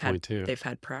that's a they've good point too.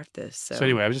 had practice. So, So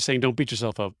anyway, I was just saying, don't beat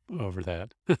yourself up over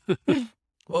that.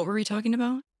 what were we talking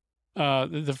about?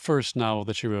 The first novel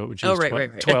that you wrote, which Oh, is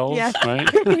right. 12, Yes. right?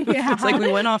 Yeah. It's like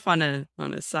we went off on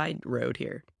a side road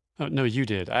here. Oh, no, you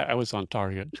did. I was on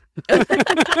target.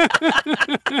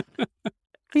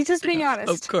 He's just being Of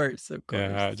honest. course, of course.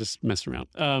 Yeah, just messing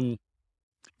around.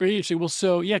 Very interesting. Well,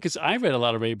 so yeah, because I read a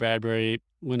lot of Ray Bradbury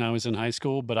when I was in high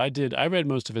school, but I read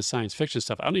most of his science fiction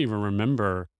stuff. I don't even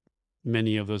remember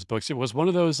many of those books. It was one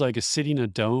of those like A City in a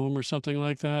Dome or something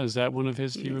like that. Is that one of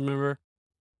his? Do you remember?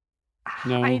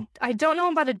 No. I don't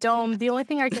know about a dome. The only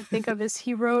thing I can think of is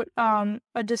he wrote a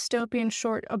dystopian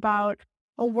short about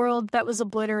a world that was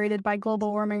obliterated by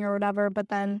global warming or whatever, but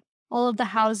then all of the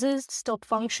houses still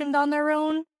functioned on their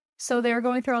own. So they were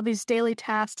going through all these daily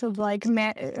tasks of like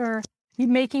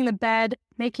making the bed,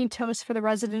 making toast for the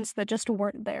residents that just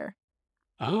weren't there.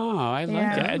 Oh, I like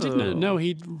Yeah. that. I didn't know Oh.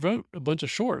 he wrote a bunch of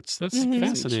shorts. That's Mhm. Gives me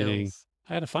fascinating. chills.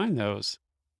 I had to find those.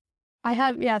 I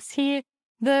have, yes,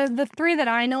 the three that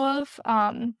I know of,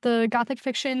 the Gothic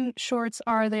fiction shorts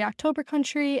are The October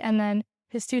Country, and then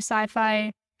his two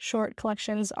sci-fi short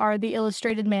collections are The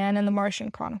Illustrated Man and The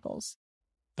Martian Chronicles.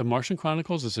 The Martian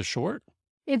Chronicles is a short?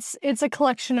 It's a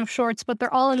collection of shorts, but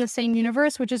they're all in the same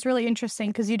universe, which is really interesting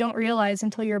because you don't realize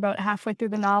until you're about halfway through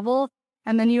the novel,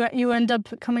 and then you end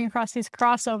up coming across these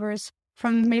crossovers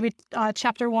from maybe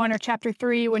chapter 1 or chapter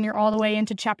 3 when you're all the way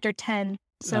into chapter 10.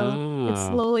 So it Ah,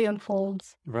 slowly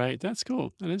unfolds. right. That's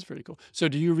cool. That is pretty cool. So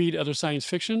do you read other science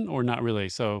fiction or not really?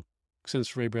 So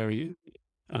since Ray Bradbury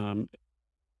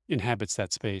inhabits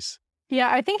that space. Yeah,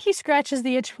 I think he scratches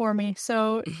the itch for me.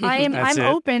 So I'm That's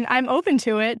it. I'm open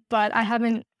to it, but I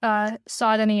haven't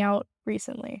sought any out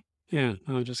recently. Yeah,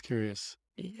 I'm just curious.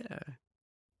 Yeah.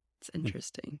 It's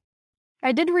interesting.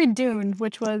 I did read Dune,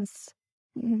 which was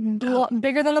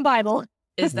bigger than the Bible.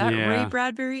 Is that Ray Yeah.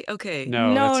 Bradbury? Okay.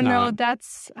 No, that's not.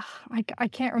 that's I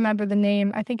can't remember the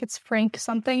name. I think it's Frank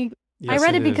something. I Yes,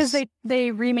 read it it because is.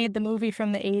 they remade the movie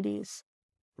from the 80s.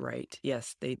 Right.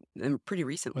 Yes. And pretty Well,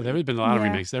 recently. there have been a lot of Yeah.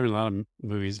 remakes. There have been a lot of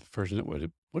movies versions.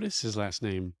 What is his last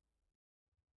name?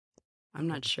 I'm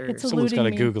not sure. It's Someone's got to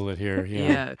eluding me. Google it here. Yeah.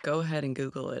 Yeah, go ahead and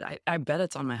Google it. I bet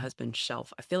it's on my husband's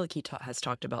shelf. I feel like he has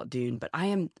talked about Dune, but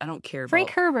I don't care Frank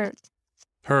about. Herbert.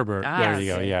 Herbert. There you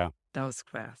go. okay. Yeah. That was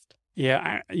fast.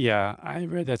 Yeah, I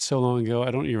read that so long ago.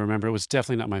 I don't even remember. It was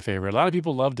definitely not my favorite. A lot of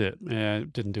people loved it.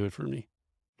 It didn't do it for me.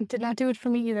 It did not do it for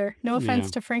me either. No offense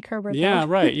Yeah. to Frank Herbert. Yeah, though.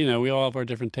 right. We all have our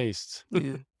different tastes.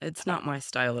 Yeah, it's not my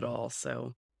style at all,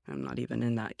 so I'm not even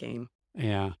in that game.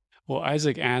 Yeah. Well,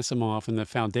 Isaac Asimov in the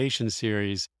Foundation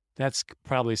series, that's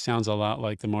probably sounds a lot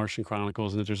like the Martian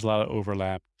Chronicles, and there's a lot of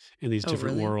overlap in these Oh,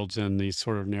 different really? worlds and these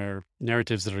sort of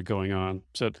narratives that are going on.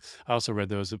 So I also read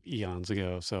those eons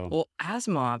ago. So Well,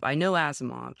 Asimov, I know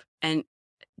Asimov, and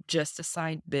just a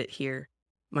side bit here,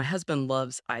 my husband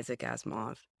loves Isaac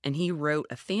Asimov, and he wrote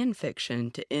a fan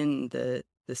fiction to end the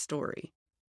story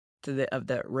of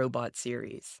the robot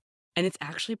series, and it's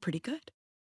actually pretty good.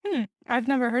 I've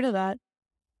never heard of that.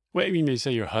 wait, you mean you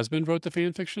say your husband wrote the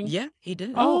fan fiction? Yeah, he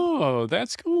did. Oh,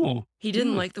 that's cool. He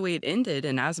didn't Yeah. like the way it ended,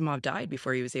 and Asimov died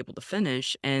before he was able to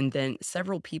finish. And then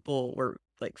several people were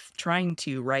like trying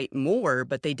to write more,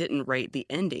 but they didn't write the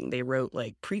ending. They wrote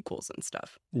like prequels and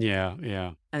stuff. Yeah,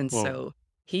 yeah. And Well- so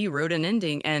he wrote an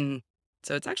ending, and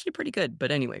so it's actually pretty good.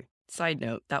 But anyway, side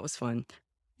note, that was fun.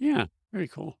 Yeah, very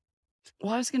cool.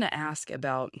 Well, I was going to ask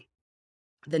about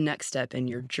the next step in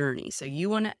your journey. So you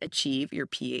want to achieve your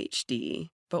PhD,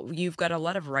 but you've got a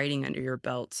lot of writing under your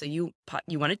belt. So you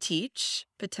want to teach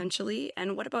potentially.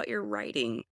 And what about your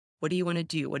writing? What do you want to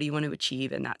do? What do you want to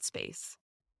achieve in that space?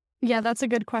 Yeah, that's a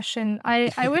good question.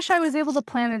 I wish I was able to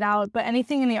plan it out, but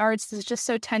anything in the arts is just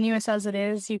so tenuous as it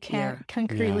is. You can't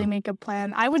concretely Yeah. make a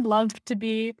plan. I would love to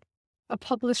be a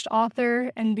published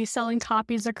author and be selling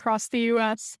copies across the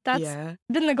U.S. That's yeah.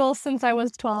 been the goal since I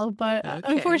was 12, but Okay.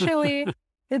 unfortunately,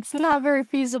 it's not very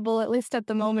feasible, at least at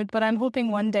the moment, but I'm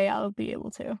hoping one day I'll be able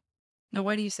to. Now,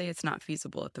 why do you say it's not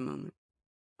feasible at the moment?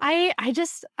 I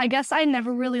guess I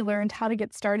never really learned how to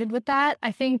get started with that.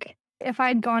 I think if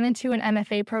I'd gone into an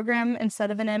MFA program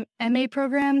instead of an MA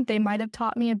program, they might have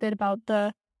taught me a bit about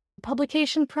the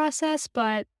publication process,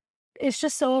 but it's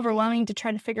just so overwhelming to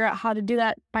try to figure out how to do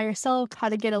that by yourself, how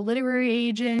to get a literary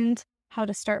agent, how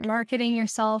to start marketing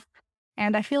yourself.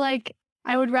 And I feel like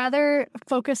I would rather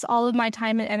focus all of my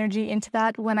time and energy into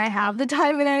that when I have the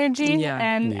time and energy. Yeah.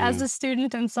 And as Yeah. a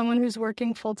student and someone who's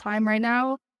working full time right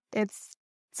now, it's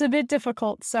a bit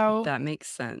difficult. So, That makes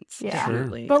sense. Yeah. Sure.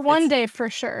 Definitely. but one It's- day for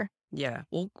sure. Yeah.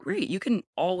 Well, great. You can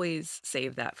always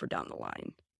save that for down the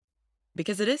line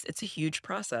because it's a huge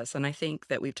process. And I think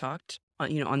that we've talked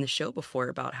on the show before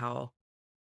about how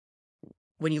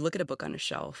when you look at a book on a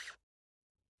shelf,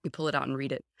 you pull it out and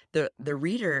read it, the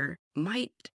reader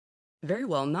might very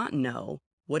well not know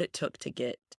what it took to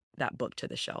get that book to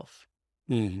the shelf.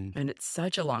 Mhm. And it's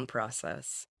such a long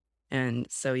process. And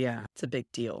so, yeah, it's a big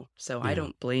deal. So I Yeah.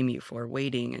 don't blame you for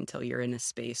waiting until you're in a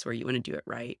space where you want to do it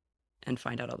right and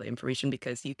find out all the information,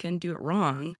 because you can do it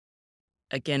wrong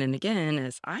again and again,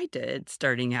 as I did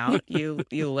starting out. You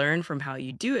learn from how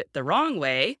you do it the wrong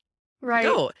way. Right.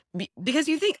 Go because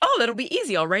you think, oh, that'll be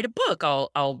easy. I'll write a book.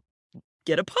 I'll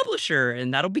get a publisher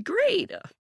and that'll be great.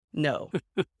 No.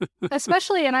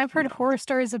 Especially, and I've heard horror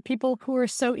stories of people who are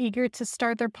so eager to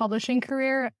start their publishing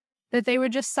career that they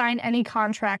would just sign any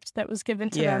contract that was given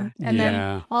to Yeah. them. And then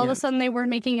Yeah. all of Yeah. a sudden they weren't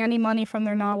making any money from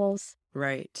their novels.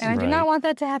 Right. And I do Right. not want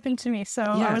that to happen to me. So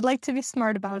I Yeah. would like to be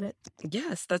smart about it.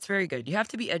 Yes, that's very good. You have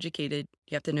to be educated.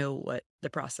 You have to know what the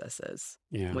process is,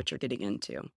 Yeah. what you're getting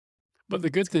into. But the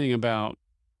good thing about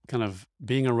kind of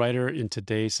being a writer in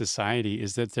today's society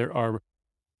is that there are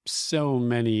so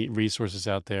many resources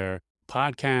out there,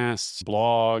 podcasts,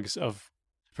 blogs of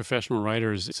professional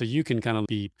writers. So you can kind of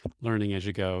be learning as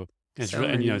you go. So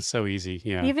And, many. it's so easy.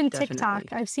 Yeah. Even Definitely. TikTok.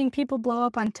 I've seen people blow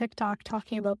up on TikTok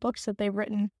talking about books that they've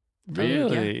written.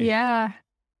 Really? Yeah.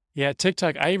 Yeah,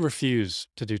 TikTok. I refuse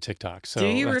to do TikTok. So Do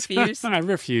you that's- refuse? I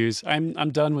refuse. I'm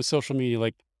done with social media.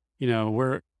 Like,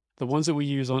 we're the ones that we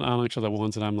use on each other, the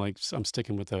ones that I'm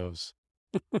sticking with those.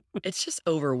 It's just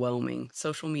overwhelming.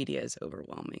 Social media is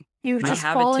overwhelming. You I just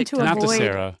have a fall into a TikTok. Not to void.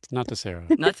 Sarah. Not to Sarah.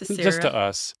 Not to Sarah. Just to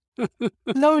us.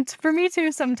 No, for me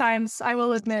too sometimes, I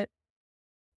will admit.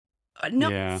 No,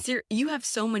 Yeah. you have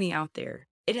so many out there.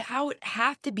 How it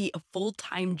have to be a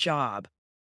full-time job.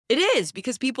 It is,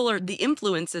 because people are the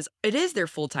influences. It is their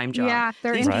full-time job. Yeah,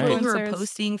 they're These Right. people who are influencers.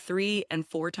 posting 3 and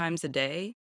 4 times a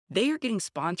day, they are getting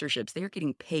sponsorships. They are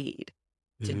getting paid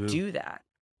to Yeah. do that.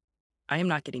 I am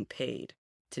not getting paid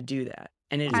to do that.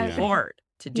 And it is I- Yeah. hard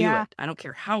to do Yeah. it. I don't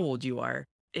care how old you are.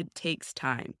 It takes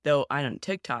time. Though I on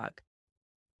TikTok,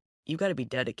 you got to be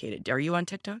dedicated. Are you on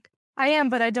TikTok? I am,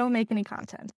 but I don't make any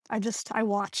content. I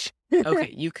watch.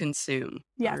 Okay, you consume.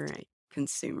 Yes. All right,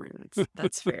 consumer.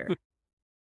 That's fair.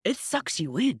 It sucks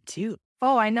you in too.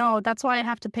 Oh, I know. That's why I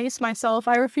have to pace myself.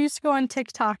 I refuse to go on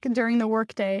TikTok during the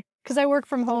workday because I work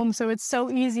from home, so it's so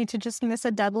easy to just miss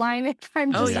a deadline if I'm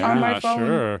Oh, just yeah. on my phone.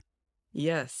 Sure.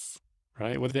 Yes.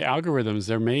 Right. With the algorithms,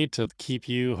 they're made to keep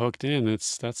you hooked in.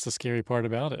 That's the scary part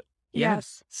about it.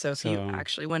 Yes. So if you So-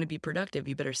 actually want to be productive,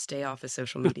 you better stay off of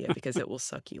social media because it will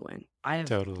suck you in. I have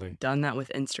Totally. done that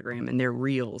with Instagram and their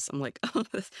reels. I'm like,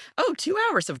 2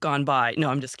 hours have gone by. No,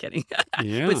 I'm just kidding.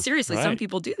 Yeah. But seriously, some right.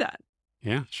 people do that.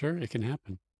 Yeah, sure. It can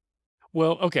happen.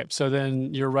 Well, okay. So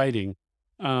then you're writing.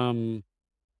 I'm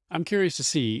curious to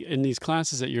see in these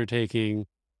classes that you're taking,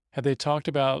 have they talked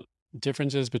about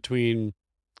differences between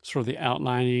sort of the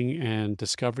outlining and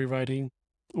discovery writing,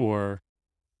 or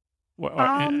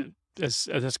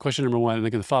that's question number one. And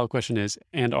then the follow-up question is,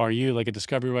 and are you like a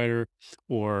discovery writer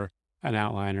or an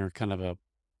outliner, kind of a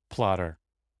plotter?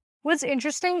 What's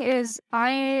interesting is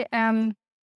I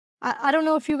don't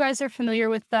know if you guys are familiar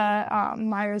with the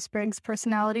Myers-Briggs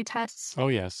personality tests. Oh,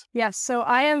 yes. Yes, so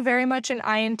I am very much an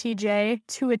INTJ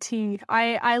to a T.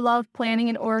 I love planning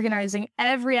and organizing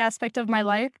every aspect of my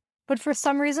life, but for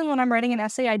some reason when I'm writing an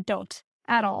essay, I don't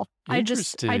at all. I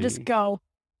just Interesting. go.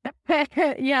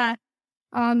 Yeah.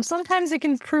 Sometimes it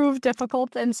can prove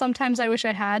difficult, and sometimes I wish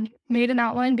I had made an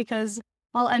outline because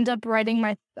I'll end up writing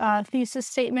my thesis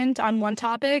statement on one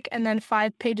topic, and then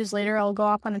 5 pages later, I'll go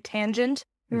off on a tangent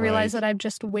and realize Right. that I've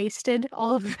just wasted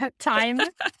all of that time.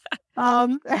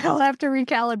 I'll have to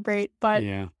recalibrate. But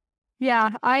Yeah.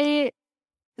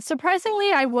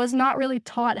 surprisingly, I was not really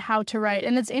taught how to write.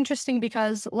 And it's interesting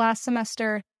because last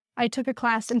semester, I took a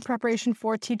class in preparation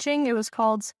for teaching. It was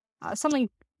called something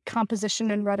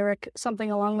composition and rhetoric,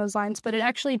 something along those lines. But it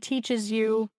actually teaches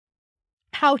you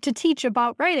how to teach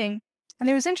about writing. And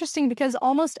it was interesting because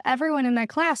almost everyone in that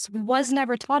class was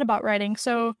never taught about writing.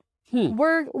 So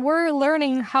we're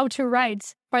learning how to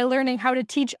write by learning how to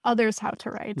teach others how to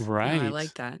write. Oh, Right. I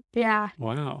like that. Yeah.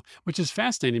 Wow. Which is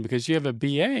fascinating because you have a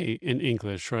BA in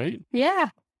English, right? Yeah.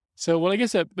 So, well, I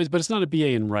guess but it's not a BA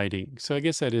in writing. So I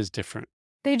guess that is different.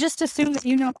 They just assume that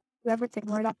you know everything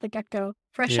right off the get-go,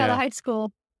 fresh out Yeah. of high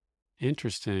school.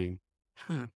 Interesting.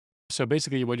 Huh. So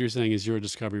basically what you're saying is you're a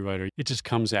discovery writer. It just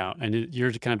comes out and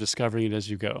you're kind of discovering it as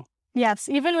you go. Yes,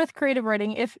 even with creative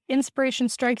writing, if inspiration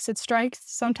strikes, it strikes.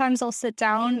 Sometimes I'll sit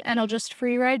down and I'll just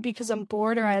free write because I'm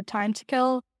bored or I have time to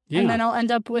kill. Yeah. And then I'll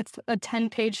end up with a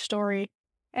 10-page story.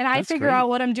 And I That's figure great. out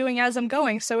what I'm doing as I'm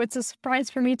going. So it's a surprise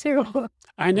for me too.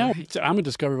 I know. Right. I'm a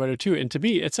discovery writer too. And to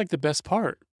me, it's like the best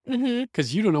part hmm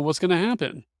because you don't know what's going to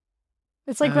happen.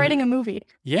 It's like Uh, writing a movie.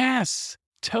 Yes,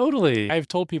 totally. I've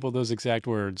told people those exact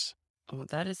words. Oh,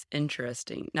 that is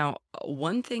interesting. Now,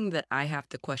 one thing that I have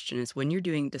to question is when you're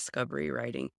doing discovery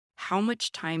writing, how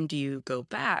much time do you go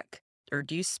back or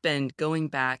do you spend going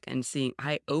back and seeing,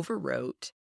 I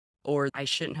overwrote, or I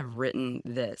shouldn't have written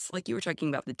this? Like you were talking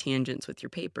about the tangents with your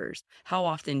papers. How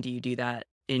often do you do that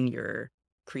in your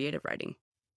creative writing?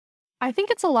 I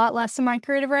think it's a lot less in my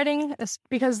creative writing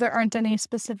because there aren't any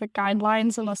specific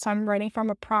guidelines unless I'm writing from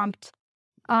a prompt.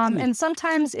 And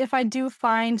sometimes if I do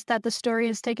find that the story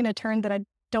has taken a turn that I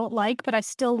don't like, but I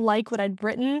still like what I'd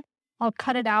written, I'll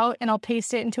cut it out and I'll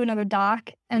paste it into another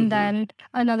doc. And then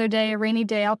another day, a rainy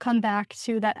day, I'll come back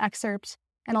to that excerpt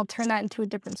and I'll turn that into a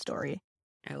different story.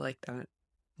 I like that.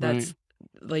 That's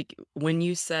like when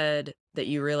you said that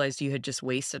you realized you had just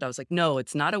wasted, I was like, no,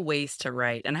 it's not a waste to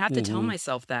write. And I have to tell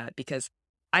myself that because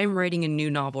I'm writing a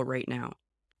new novel right now.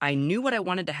 I knew what I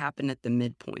wanted to happen at the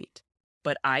midpoint,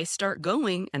 but I start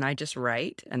going and I just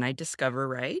write and I discover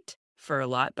right for a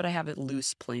lot, but I have a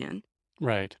loose plan.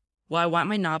 Right. Well, I want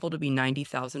my novel to be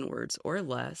 90,000 words or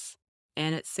less.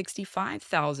 And at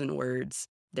 65,000 words,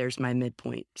 there's my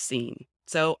midpoint scene.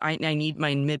 So I need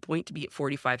my midpoint to be at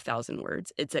 45,000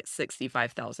 words. It's at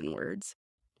 65,000 words.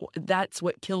 That's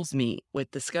what kills me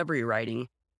with discovery writing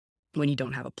when you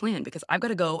don't have a plan, because I've got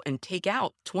to go and take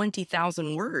out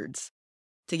 20,000 words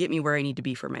to get me where I need to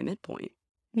be for my midpoint.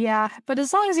 Yeah, but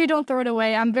as long as you don't throw it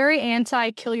away, I'm very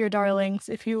anti kill your darlings.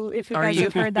 If you guys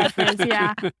have heard that phrase,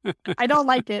 yeah. I don't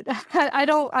like it. I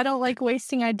don't like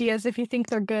wasting ideas if you think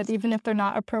they're good, even if they're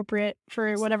not appropriate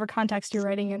for whatever context you're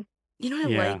writing in. You know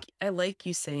what I like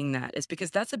you saying that is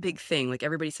because that's a big thing. Like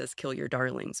everybody says kill your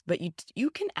darlings, but you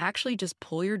can actually just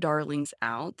pull your darlings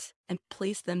out and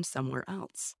place them somewhere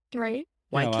else. Right.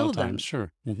 Why a kill lot of them? times,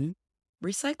 sure.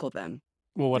 Recycle them.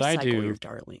 Well, what I Recycle do, your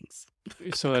darlings.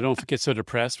 so I don't get so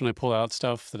depressed when I pull out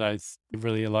stuff that I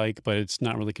really like, but it's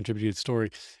not really contributing to the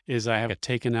story, is I have a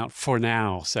taken out for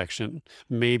now section.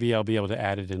 Maybe I'll be able to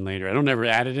add it in later. I don't ever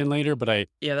add it in later, but that's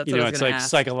what I was it's gonna like ask.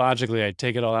 psychologically, I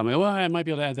take it all out. I'm like, well, I might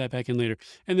be able to add that back in later.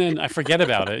 And then I forget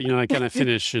about it. I kind of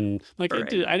finish and like,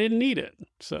 Right. I didn't need it.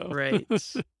 So, Right.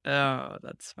 Oh,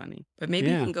 that's funny. But maybe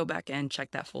you Yeah. can go back and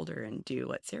check that folder and do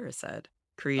what Sarah said.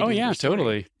 Create Oh, your yeah,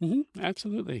 story. totally.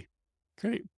 Absolutely.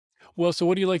 Great. Well, so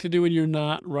what do you like to do when you're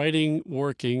not writing,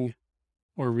 working,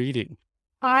 or reading?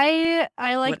 I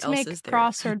like What to else make is there?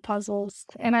 crossword puzzles,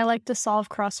 and I like to solve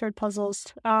crossword puzzles.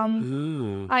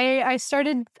 Oh, I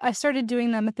started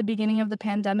doing them at the beginning of the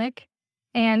pandemic,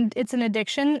 and it's an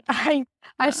addiction. I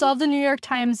solve the New York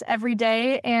Times every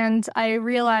day, and I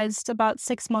realized about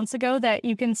 6 months ago that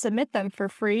you can submit them for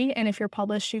free, and if you're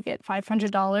published, you get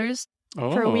 $500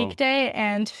 for a oh. weekday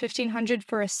and $1,500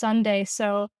 for a Sunday.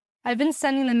 So I've been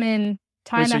sending them in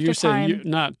time Wait, so after you're saying time. you're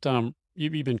not,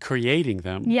 you've been creating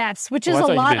them? Yes, which Oh, is I a thought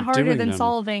you'd lot been harder doing than them.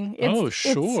 solving. Oh,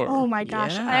 sure. Oh my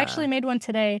gosh. I actually Yeah. made one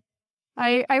today.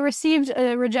 I received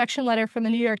a rejection letter from the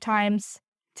New York Times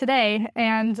today,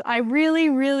 and I really,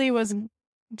 really was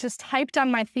just hyped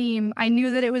on my theme. I knew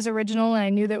that it was original, and I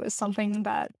knew that it was something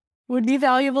that would be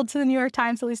valuable to the New York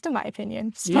Times, at least in my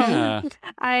opinion. So Yeah.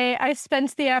 I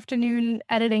spent the afternoon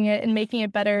editing it and making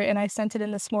it better, and I sent it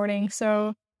in this morning.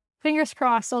 So fingers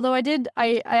crossed. Although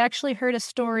I actually heard a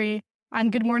story on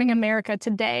Good Morning America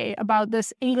today about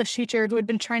this English teacher who had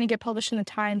been trying to get published in the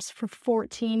Times for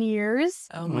 14 years.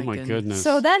 Oh Oh my my goodness.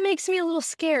 So that makes me a little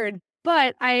scared,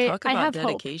 but I Talk about have hope.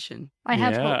 dedication. I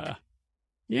have hope. Yeah.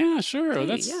 Yeah, sure. Hey,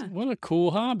 That's yeah. what a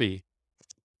cool hobby.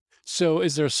 So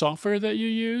is there software that you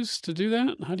use to do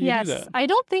that? How do you Yes, do that? I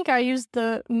don't think I use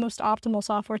the most optimal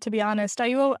software, to be honest. I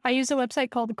use a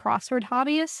website called Crossword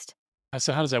Hobbyist.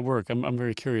 So how does that work? I'm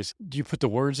very curious. Do you put the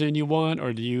words in you want,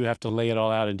 or do you have to lay it all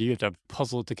out, and do you have to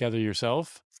puzzle it together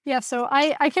yourself? Yeah, so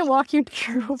I can walk you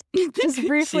through just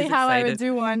briefly She's how I would excited.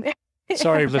 do one.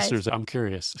 Sorry, Okay. listeners, I'm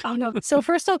curious. Oh no. So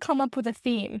first I'll come up with a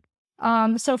theme.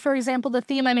 So for example, the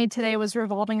theme I made today was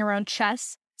revolving around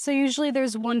chess. So usually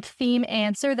there's one theme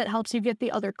answer that helps you get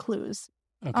the other clues.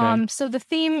 Okay. So the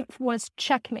theme was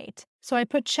checkmate. So I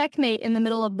put checkmate in the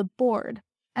middle of the board.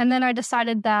 And then I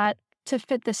decided that to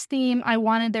fit this theme, I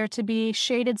wanted there to be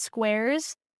shaded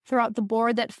squares throughout the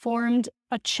board that formed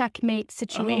a checkmate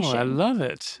situation. Oh, I love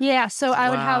it. Yeah, so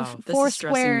I would Wow, have this 4 is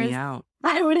stressing squares. me out.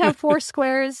 I would have 4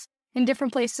 squares in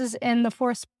different places, and the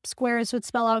 4 squares would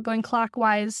spell out going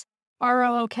clockwise.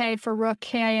 ROOK for rook,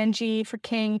 KING for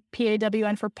king,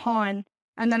 PAWN for pawn.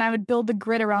 And then I would build the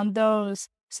grid around those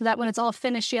so that when it's all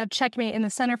finished, you have checkmate in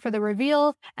the center for the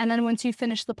reveal. And then once you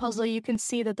finish the puzzle, you can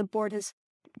see that the board has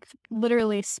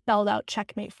literally spelled out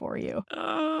checkmate for you.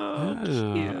 Oh, Ah,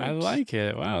 cute. I like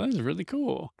it. Wow, that's really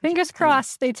cool. Fingers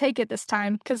crossed they take it this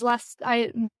time, because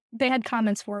they had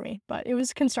comments for me, but it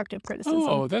was constructive criticism.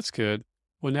 Oh, that's good.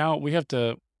 Well, now we have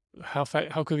to. How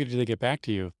quickly do they get back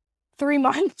to you? 3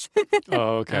 months.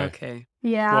 Oh, okay. Okay.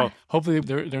 Yeah. Well, hopefully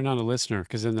they're not a listener,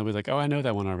 because then they'll be like, oh, I know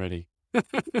that one already.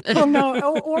 Well, no,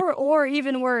 or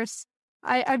even worse,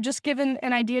 I've just given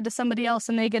an idea to somebody else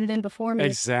and they get it in before me.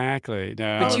 Exactly.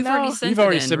 No. But Oh, you've no. already sent You've it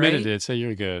already in, submitted right? it, so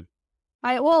you're good.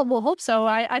 We'll hope so.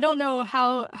 I don't know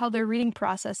how their reading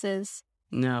process is.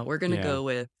 No, we're going to Yeah. go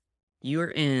with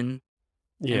you're in,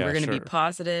 Yeah, and we're going to sure. be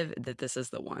positive that this is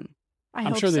the one. I I'm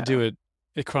hope sure they so. do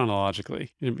it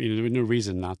chronologically. There's no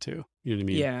reason not to. You know what I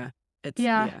mean? Yeah. It's,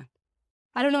 Yeah.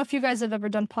 I don't know if you guys have ever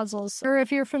done puzzles or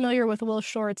if you're familiar with Will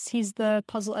Shortz. He's the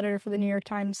puzzle editor for the New York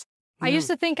Times. I No. used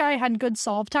to think I had good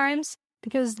solve times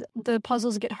because the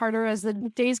puzzles get harder as the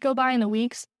days go by and the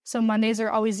weeks. So Mondays are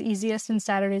always easiest and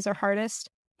Saturdays are hardest.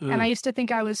 And I used to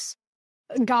think I was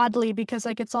godly because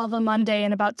I could solve a Monday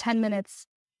in about 10 minutes.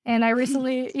 And I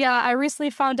recently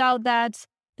found out that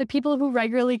the people who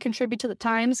regularly contribute to the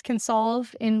Times can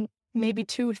solve in maybe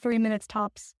 2 or 3 minutes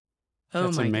tops. Oh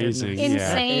That's my amazing. goodness.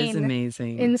 Yeah. That is Insane.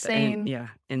 amazing. Insane. Yeah,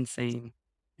 insane.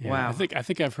 Yeah, Wow. I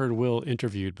think I've heard Will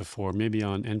interviewed before, maybe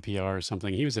on NPR or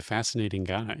something. He was a fascinating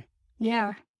guy.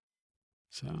 Yeah.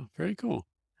 So very cool.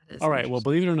 That is All right. Well, interesting.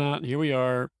 believe it or not, here we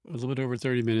are, a little bit over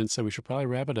 30 minutes, so we should probably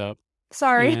wrap it up.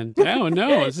 Sorry. And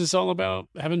no, this is all about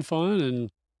having fun and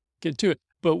get to it.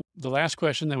 But the last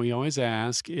question that we always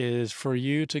ask is for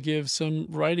you to give some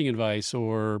writing advice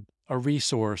or a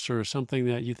resource or something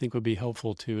that you think would be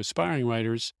helpful to aspiring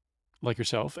writers like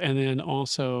yourself, and then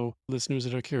also listeners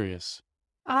that are curious.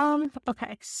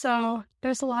 Okay, so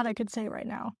there's a lot I could say right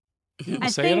now. Yeah, I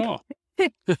say think- it all.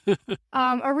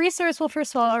 A resource, well,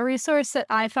 first of all, a resource that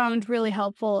I found really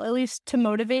helpful, at least to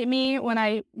motivate me when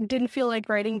I didn't feel like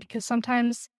writing, because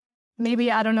sometimes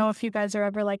maybe, I don't know if you guys are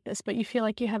ever like this, but you feel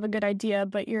like you have a good idea,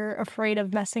 but you're afraid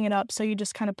of messing it up, so you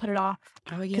just kind of put it off.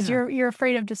 Oh, yeah. Because you're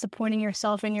afraid of disappointing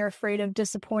yourself and you're afraid of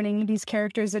disappointing these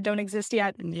characters that don't exist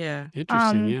yet. Yeah.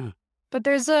 Interesting. Yeah. But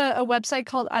there's a website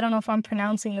called, I don't know if I'm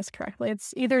pronouncing this correctly.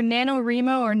 It's either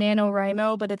NaNoWriMo or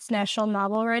NaNoWriMo, but it's National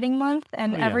Novel Writing Month.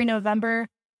 And Oh, yeah. every November,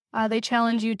 they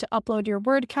challenge you to upload your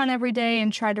word count every day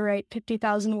and try to write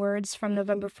 50,000 words from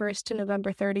November 1st to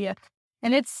November 30th.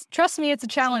 And trust me, it's a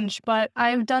challenge, but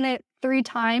I've done it 3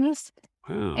 times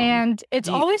Wow. and it's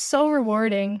Do you- always so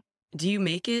rewarding. Do you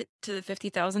make it to the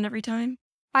 50,000 every time?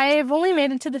 I've only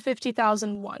made it to the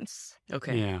 50,000 once,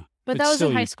 Okay. Yeah. but It's that was still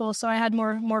in high you- school, so I had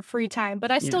more free time.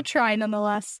 But I still try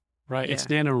nonetheless. Right. It's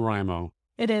Yeah. NaNoWriMo.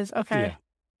 It is, okay.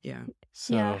 Yeah. Yeah.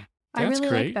 So Yeah. I that's really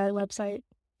great. like that website.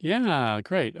 Yeah.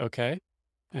 Great. Okay.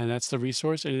 And that's the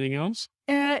resource. Anything else?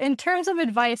 In terms of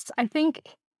advice, I think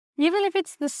even if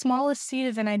it's the smallest seed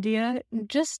of an idea,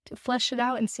 just flesh it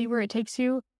out and see where it takes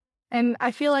you. And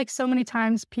I feel like so many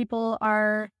times people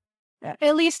are,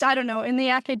 at least, I don't know, in the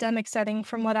academic setting,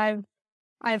 from what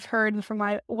I've heard and from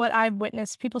what I've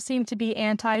witnessed, people seem to be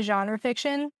anti-genre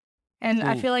fiction. And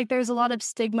I Mm. feel like there's a lot of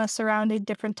stigma surrounding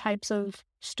different types of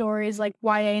stories like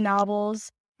YA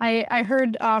novels. I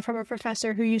heard from a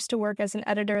professor who used to work as an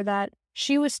editor that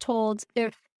she was told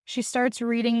if she starts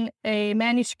reading a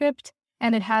manuscript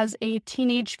and it has a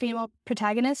teenage female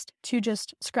protagonist to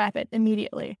just scrap it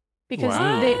immediately. Because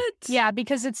Wow.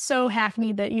 because it's so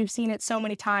hackneyed that you've seen it so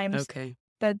many times Okay.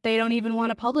 that they don't even want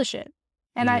to publish it.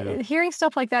 And Yeah. hearing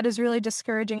stuff like that is really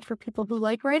discouraging for people who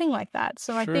like writing like that.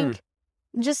 So I Sure. think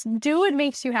just do what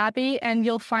makes you happy and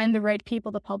you'll find the right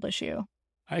people to publish you.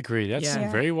 I agree. That's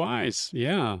Yeah. very wise.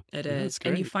 Yeah. It Yeah, is. that's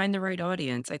And you great. find the right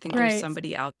audience. I think Right. there's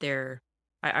somebody out there.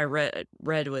 I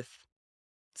read with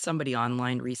somebody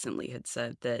online recently had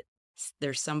said that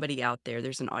there's somebody out there,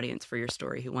 there's an audience for your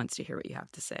story who wants to hear what you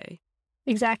have to say.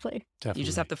 Exactly. Definitely. You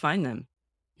just have to find them.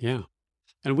 Yeah.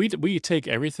 And we take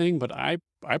everything, but I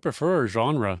prefer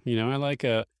genre. I like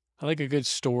a good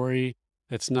story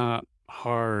that's not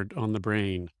hard on the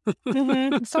brain.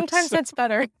 Sometimes that's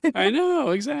better. I know,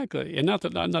 exactly. And not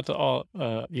that all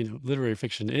literary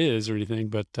fiction is or anything,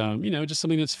 but just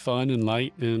something that's fun and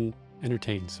light and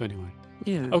entertaining. So anyway.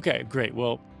 Yeah. Okay, great.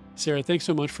 Well, Sarah, thanks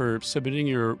so much for submitting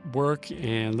your work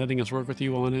and letting us work with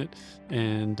you on it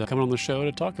and coming on the show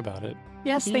to talk about it.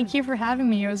 Yes, Yeah. thank you for having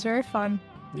me. It was very fun.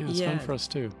 Yeah, it's fun Yeah. for us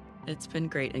too. It's been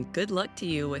great. And good luck to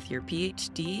you with your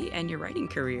PhD and your writing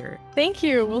career. Thank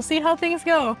you. We'll see how things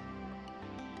go.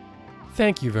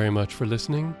 Thank you very much for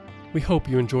listening. We hope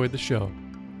you enjoyed the show.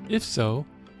 If so,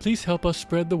 please help us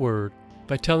spread the word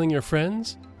by telling your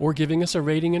friends or giving us a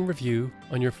rating and review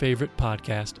on your favorite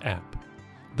podcast app.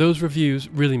 Those reviews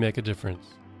really make a difference.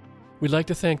 We'd like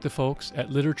to thank the folks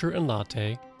at Literature and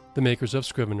Latte, the makers of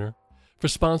Scrivener, for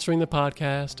sponsoring the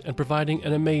podcast and providing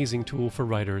an amazing tool for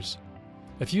writers.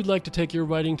 If you'd like to take your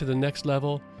writing to the next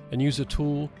level and use a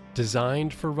tool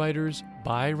designed for writers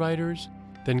by writers,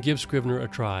 then give Scrivener a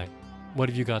try. what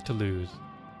have you got to lose?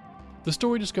 The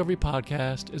Story Discovery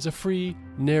Podcast is a free,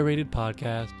 narrated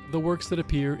podcast of the works that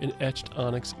appear in Etched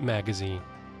Onyx magazine.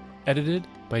 Edited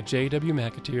by J.W.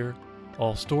 McAteer,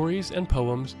 all stories and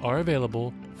poems are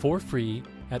available for free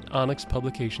at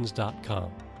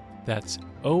onyxpublications.com. That's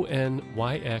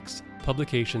ONYX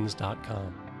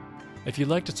publications.com. If you'd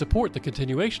like to support the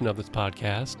continuation of this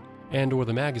podcast and or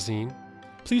the magazine,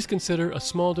 please consider a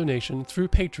small donation through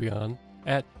Patreon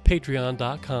at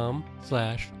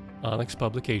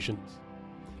patreon.com/onyxpublications.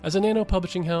 As a nano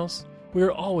publishing house, we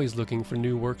are always looking for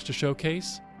new works to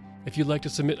showcase. If you'd like to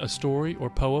submit a story or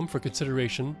poem for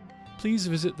consideration, please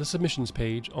visit the submissions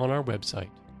page on our website.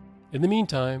 In the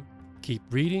meantime, keep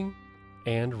reading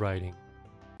and writing.